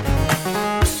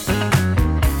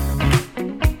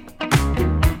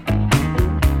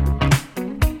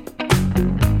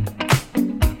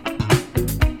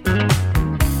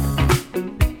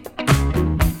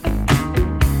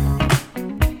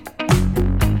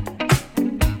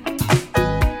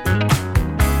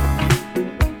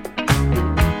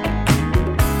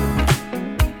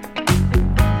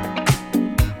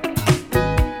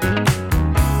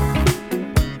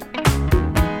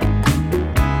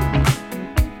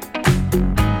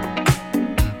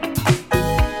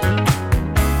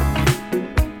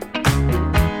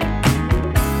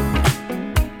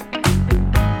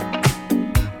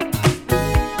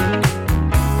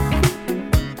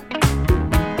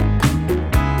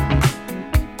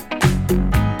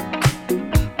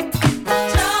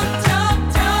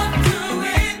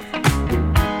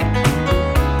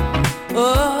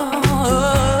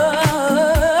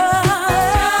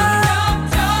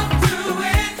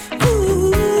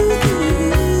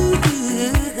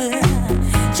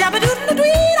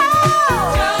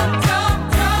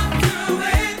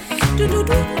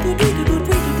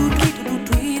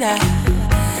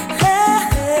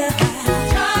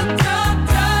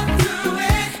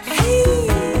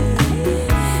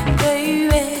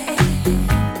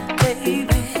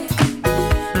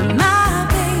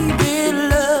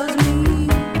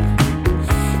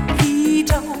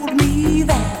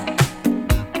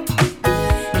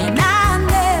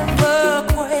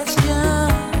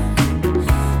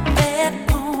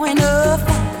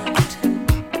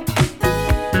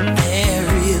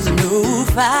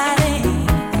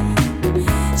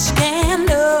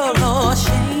 scandal or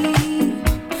shame.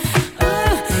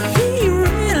 He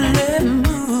really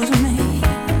moves me,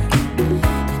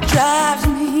 drives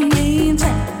me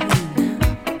insane.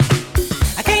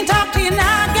 I can't talk to you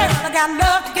now, girl, I got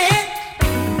love to get.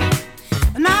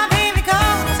 When my baby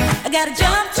calls, I gotta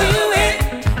jump to it.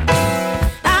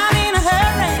 I'm in a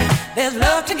hurry, there's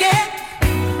love to get.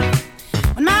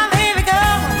 When my baby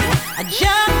calls, I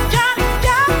jump to it.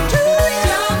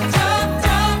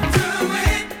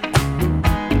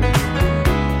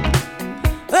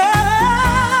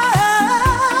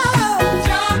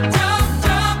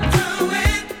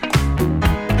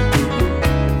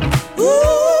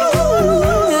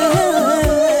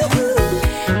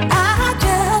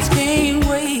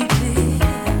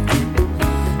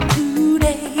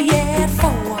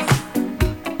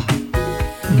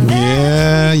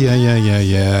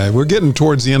 Yeah. We're getting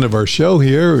towards the end of our show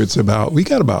here. We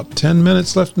got about 10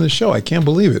 minutes left in the show. I can't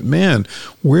believe it. Man,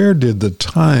 where did the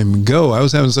time go? I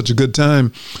was having such a good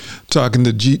time talking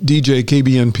to DJ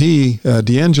KBNP,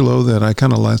 D'Angelo, that I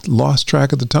kind of lost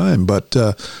track of the time. But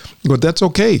that's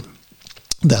okay.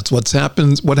 That's what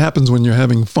happens when you're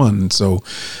having fun. So,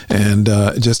 and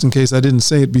just in case I didn't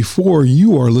say it before,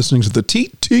 you are listening to the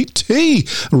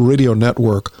TTT Radio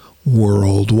Network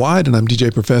worldwide, and I'm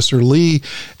DJ Professor Lee.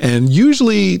 And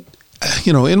usually,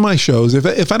 in my shows,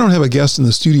 if I don't have a guest in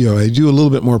the studio, I do a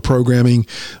little bit more programming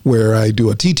where I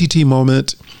do a TTT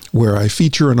moment, where I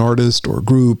feature an artist or a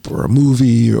group or a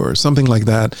movie or something like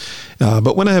that.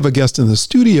 But when I have a guest in the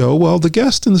studio, well, the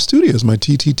guest in the studio is my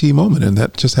TTT moment, and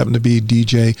that just happened to be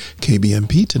DJ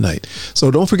KBMP tonight.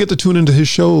 So don't forget to tune into his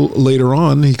show later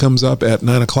on. He comes up at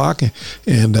 9 o'clock,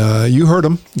 and you heard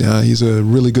him. He's a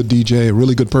really good DJ, a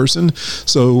really good person.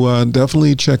 So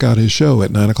definitely check out his show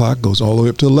at 9 o'clock. Goes all the way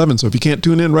up to 11. So if you can't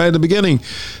tune in right at the beginning,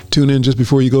 tune in just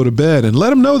before you go to bed, and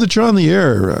let him know that you're on the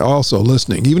air also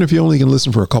listening, even if you only can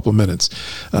listen for a couple of minutes.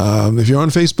 If you're on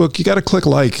Facebook, you got to click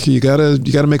like. You got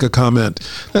to make a comment.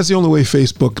 That's the only way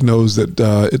Facebook knows that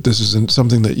this isn't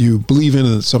something that you believe in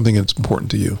and it's something that's important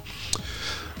to you.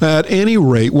 At any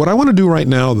rate, what I want to do right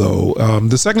now, though,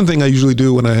 the second thing I usually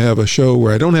do when I have a show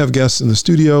where I don't have guests in the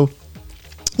studio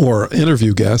or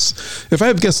interview guests, if I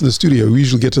have guests in the studio, we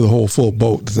usually get to the whole full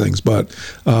boat things, but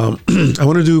I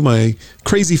want to do my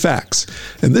crazy facts.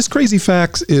 And this crazy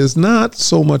facts is not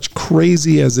so much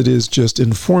crazy as it is just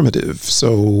informative.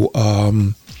 So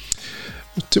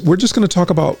we're just going to talk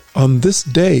about on this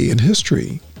day in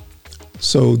history.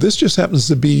 So this just happens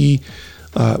to be,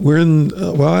 we're in,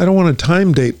 I don't want to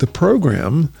time date the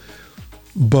program,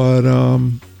 but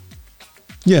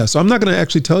yeah, so I'm not going to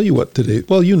actually tell you what today.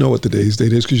 Well, you know what today's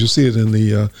date is because you'll see it in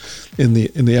the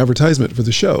advertisement for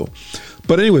the show.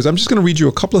 But anyways, I'm just going to read you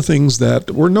a couple of things that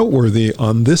were noteworthy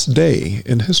on this day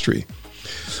in history.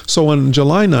 So on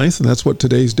July 9th, and that's what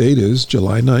today's date is,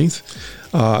 July 9th.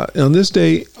 On this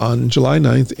day, on July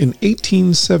 9th, in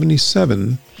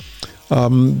 1877,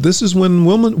 this is when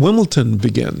Wimbledon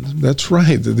began. That's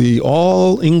right, the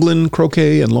All England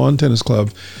Croquet and Lawn Tennis Club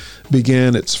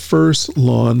began its first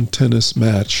lawn tennis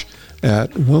match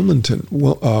at Wimbledon.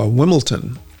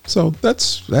 So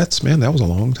that's man, that was a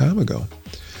long time ago.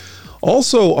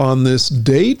 Also on this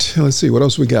date, let's see, what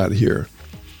else we got here?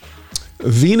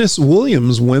 Venus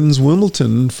Williams wins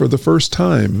Wimbledon for the first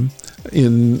time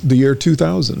in the year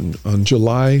 2000, on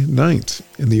July 9th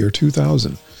in the year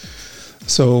 2000.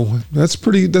 So that's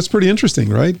pretty interesting,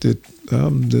 right? That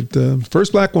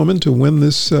first black woman to win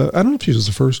this, I don't know if she was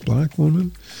the first black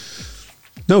woman.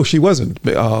 No, she wasn't.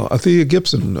 Althea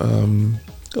Gibson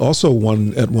also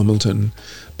won at Wimbledon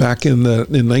back in the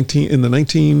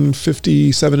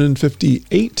 1957 and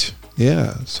 58.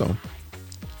 Yeah, so.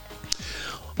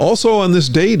 Also on this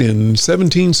date in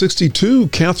 1762,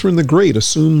 Catherine the Great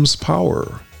assumes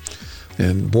power.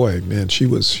 And boy, man, she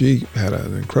had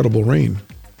an incredible reign.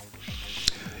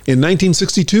 In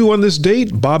 1962, on this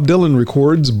date, Bob Dylan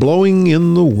records Blowing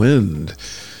in the Wind.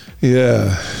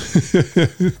 Yeah.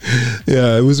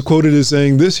 Yeah, it was quoted as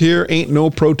saying, "This here ain't no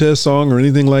protest song or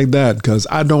anything like that, because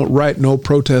I don't write no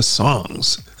protest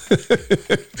songs."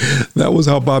 That was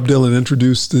how Bob Dylan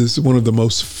introduced this, one of the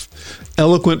most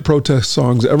eloquent protest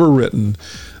songs ever written,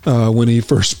 when he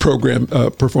first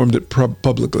performed it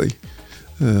publicly.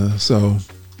 So,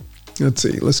 let's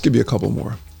see. Let's give you a couple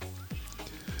more.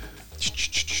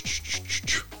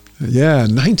 Yeah,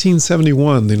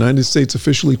 1971, the United States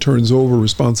officially turns over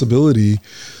responsibility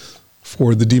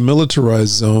for the demilitarized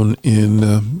zone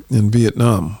in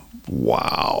Vietnam.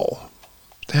 Wow.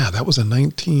 Yeah, that was in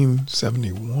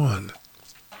 1971.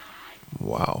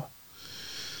 Wow.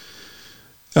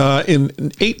 In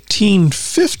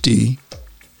 1850,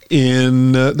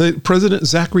 President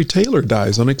Zachary Taylor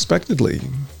dies unexpectedly.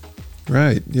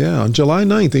 Right, yeah, on July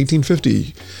 9th,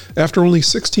 1850. After only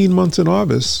 16 months in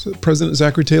office, President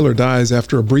Zachary Taylor dies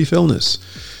after a brief illness.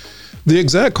 The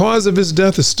exact cause of his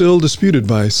death is still disputed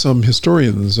by some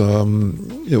historians.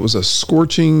 It was on a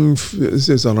scorching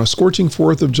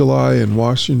 4th of July in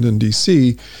Washington,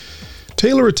 D.C.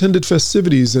 Taylor attended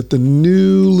festivities at the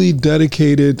newly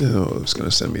dedicated... Oh, it's going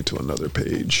to send me to another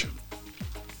page.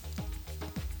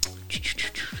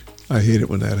 I hate it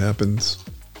when that happens.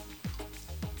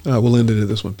 We'll end it at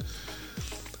this one.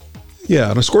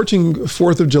 Yeah, on a scorching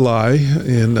 4th of July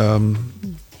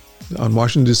on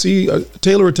Washington, D.C.,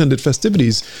 Taylor attended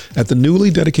festivities at the newly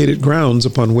dedicated grounds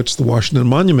upon which the Washington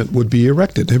Monument would be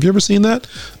erected. Have you ever seen that?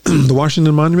 The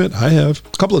Washington Monument? I have,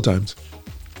 a couple of times.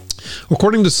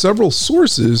 According to several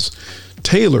sources,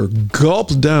 Taylor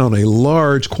gulped down a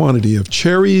large quantity of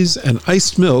cherries and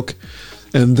iced milk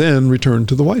and then returned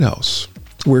to the White House,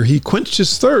 where he quenched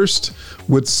his thirst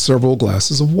with several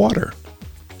glasses of water.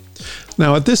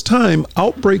 Now, at this time,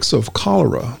 outbreaks of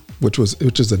cholera, which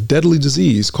is a deadly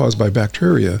disease caused by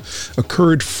bacteria,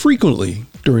 occurred frequently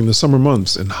during the summer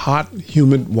months in hot,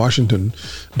 humid Washington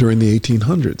during the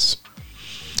 1800s.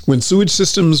 When sewage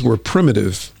systems were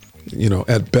primitive,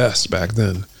 at best back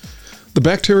then, the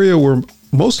bacteria were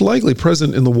most likely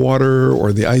present in the water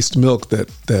or the iced milk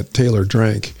that Taylor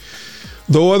drank.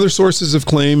 Though other sources have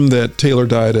claimed that Taylor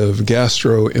died of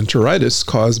gastroenteritis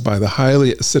caused by the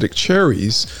highly acidic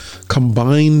cherries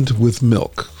combined with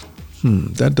milk.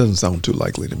 That doesn't sound too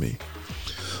likely to me.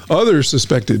 Others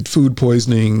suspected food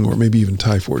poisoning or maybe even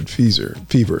typhoid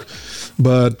fever.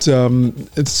 But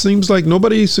it seems like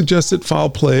nobody suggested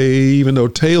foul play, even though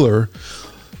Taylor,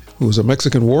 who was a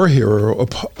Mexican war hero,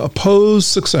 opposed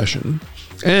secession.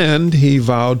 And he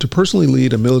vowed to personally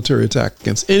lead a military attack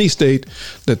against any state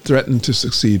that threatened to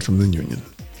secede from the Union.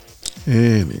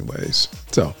 Anyways,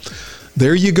 so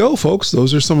there you go, folks.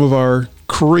 Those are some of our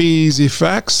crazy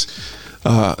facts.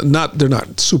 They're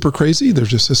not super crazy. They're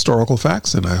just historical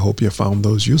facts, and I hope you found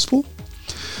those useful.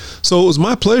 So it was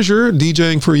my pleasure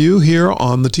DJing for you here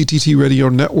on the TTT Radio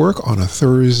Network on a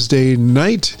Thursday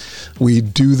night. We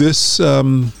do this,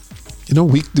 we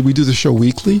do the show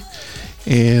weekly.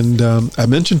 And I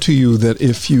mentioned to you that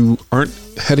if you aren't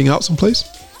heading out someplace,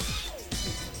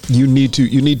 you need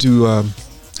to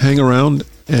hang around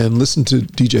and listen to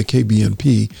DJ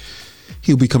KBNP.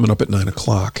 He'll be coming up at 9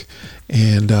 o'clock.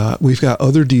 And we've got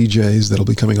other DJs that'll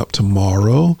be coming up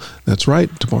tomorrow. That's right.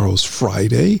 Tomorrow's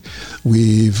Friday.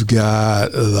 We've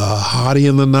got the Hottie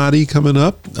and the Naughty coming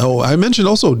up. Oh, I mentioned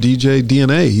also DJ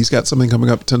DNA. He's got something coming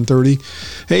up at 10:30.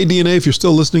 Hey, DNA, if you're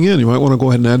still listening in, you might want to go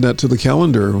ahead and add that to the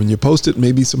calendar. When you post it,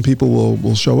 maybe some people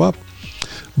will show up.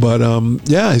 But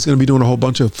he's going to be doing a whole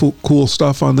bunch of cool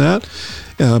stuff on that.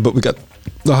 But we got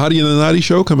the Hottie and the Naughty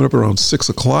show coming up around 6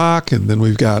 o'clock, and then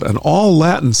we've got an all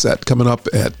Latin set coming up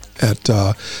at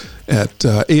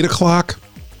 8 o'clock.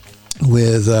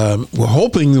 With we're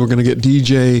hoping we're going to get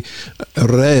DJ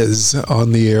Rez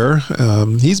on the air.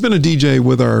 He's been a DJ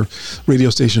with our radio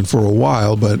station for a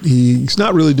while, but he's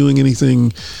not really doing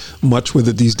anything much with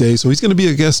it these days. So he's going to be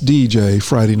a guest DJ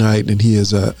Friday night, and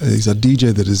he's a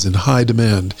DJ that is in high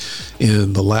demand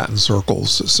in the Latin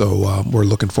circles. So we're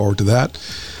looking forward to that.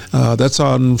 That's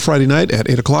on Friday night at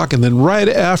 8 o'clock. And then right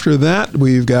after that,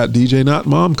 we've got DJ Not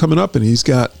Mom coming up, and he's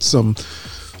got some,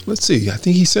 let's see, I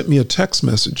think he sent me a text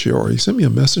message here, or he sent me a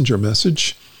messenger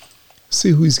message. Let's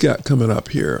see who he's got coming up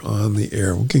here on the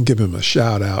air. We can give him a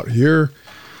shout out here.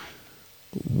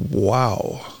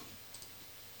 Wow.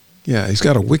 Yeah, he's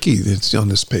got a wiki that's on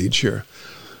this page here.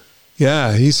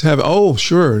 Yeah,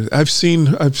 sure. I've seen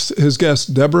his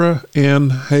guest, Deborah Ann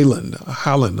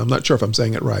Hallen. I'm not sure if I'm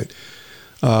saying it right.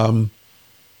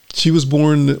 She was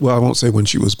born, well, I won't say when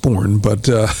she was born, but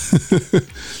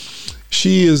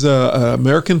she is an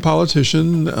American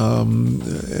politician,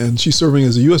 and she's serving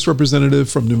as a U.S. representative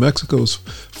from New Mexico's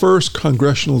 1st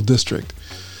Congressional District.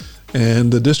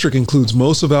 And the district includes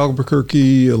most of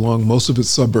Albuquerque along most of its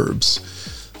suburbs.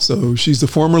 So she's the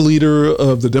former leader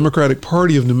of the Democratic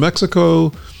Party of New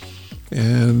Mexico,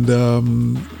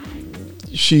 and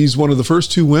she's one of the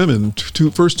first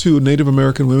two Native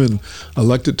American women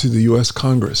elected to the U.S.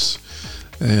 Congress.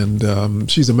 And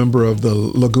she's a member of the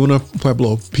Laguna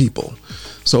Pueblo people.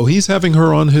 So he's having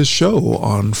her on his show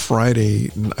on Friday.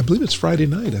 I believe it's Friday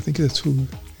night. I think that's who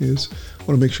he is. I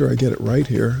want to make sure I get it right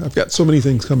here. I've got so many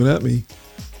things coming at me.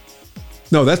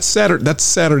 No, that's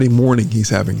Saturday morning he's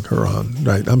having her on.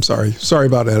 Right. I'm sorry. Sorry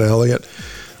about that, Elliot.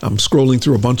 I'm scrolling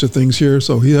through a bunch of things here.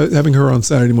 So he's having her on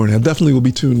Saturday morning. I definitely will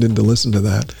be tuned in to listen to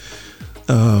that.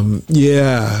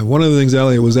 Yeah, one of the things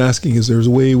Elliot was asking is there's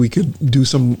a way we could do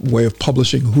some way of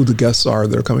publishing who the guests are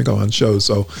that are coming on shows.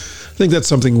 So I think that's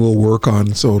something we'll work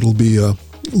on. So it'll be a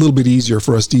little bit easier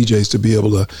for us DJs to be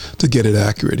able to get it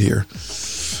accurate here.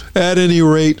 At any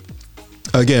rate,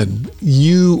 again,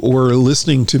 you are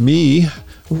listening to me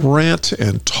rant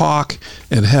and talk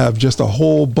and have just a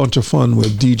whole bunch of fun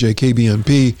with DJ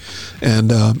KBMP, and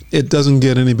it doesn't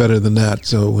get any better than that.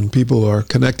 So when people are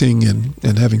connecting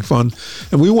and having fun,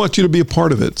 and we want you to be a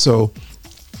part of it. So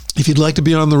if you'd like to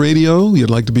be on the radio, you'd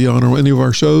like to be on any of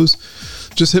our shows,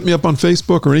 just hit me up on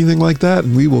Facebook or anything like that,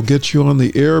 and we will get you on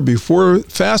the air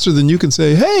faster than you can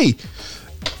say, hey,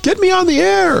 get me on the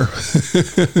air.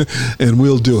 And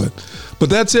we'll do it. But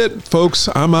that's it, folks.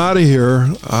 I'm out of here.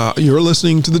 You're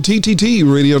listening to the TTT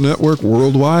Radio Network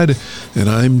Worldwide, and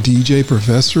I'm DJ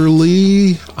Professor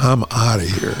Lee. I'm out of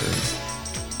here.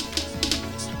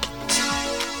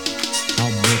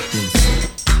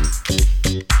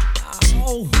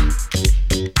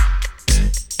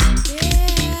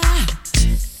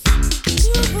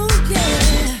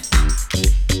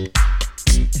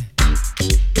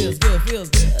 Feels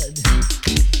good.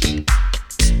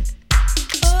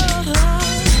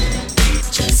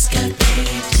 Just got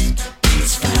paid.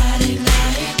 It's Friday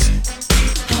night.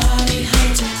 Party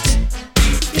hunting.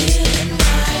 Feeling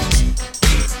right.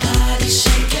 Body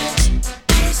shaking.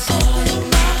 All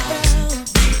around.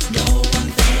 No one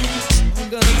there. I'm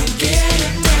gonna be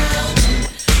getting down.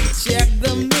 Check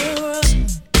the mirror.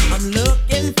 I'm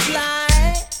looking fly.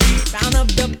 Round up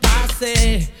the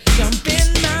posse. Jump in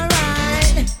my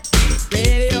ride.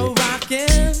 Radio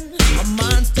rocking. A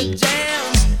monster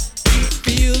jam.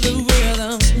 Feel the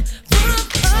rhythm,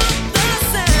 pump up the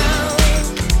sound.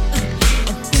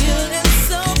 I'm feeling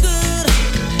so good.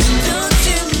 Don't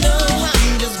you know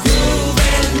I'm just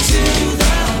grooving to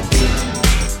the beat.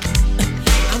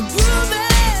 I'm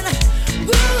grooving.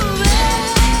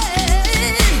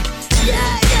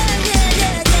 Yeah.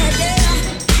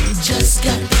 Just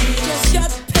got paid.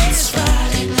 It's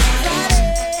Friday night.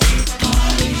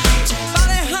 Party hunting.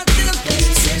 The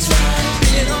place is right.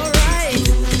 Feeling alright.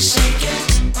 Moving, shaking.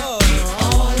 All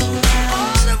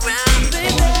around,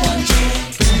 baby. One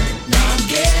drink. Now I'm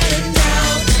getting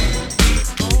down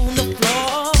on the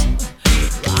floor,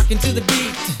 rocking to the beat.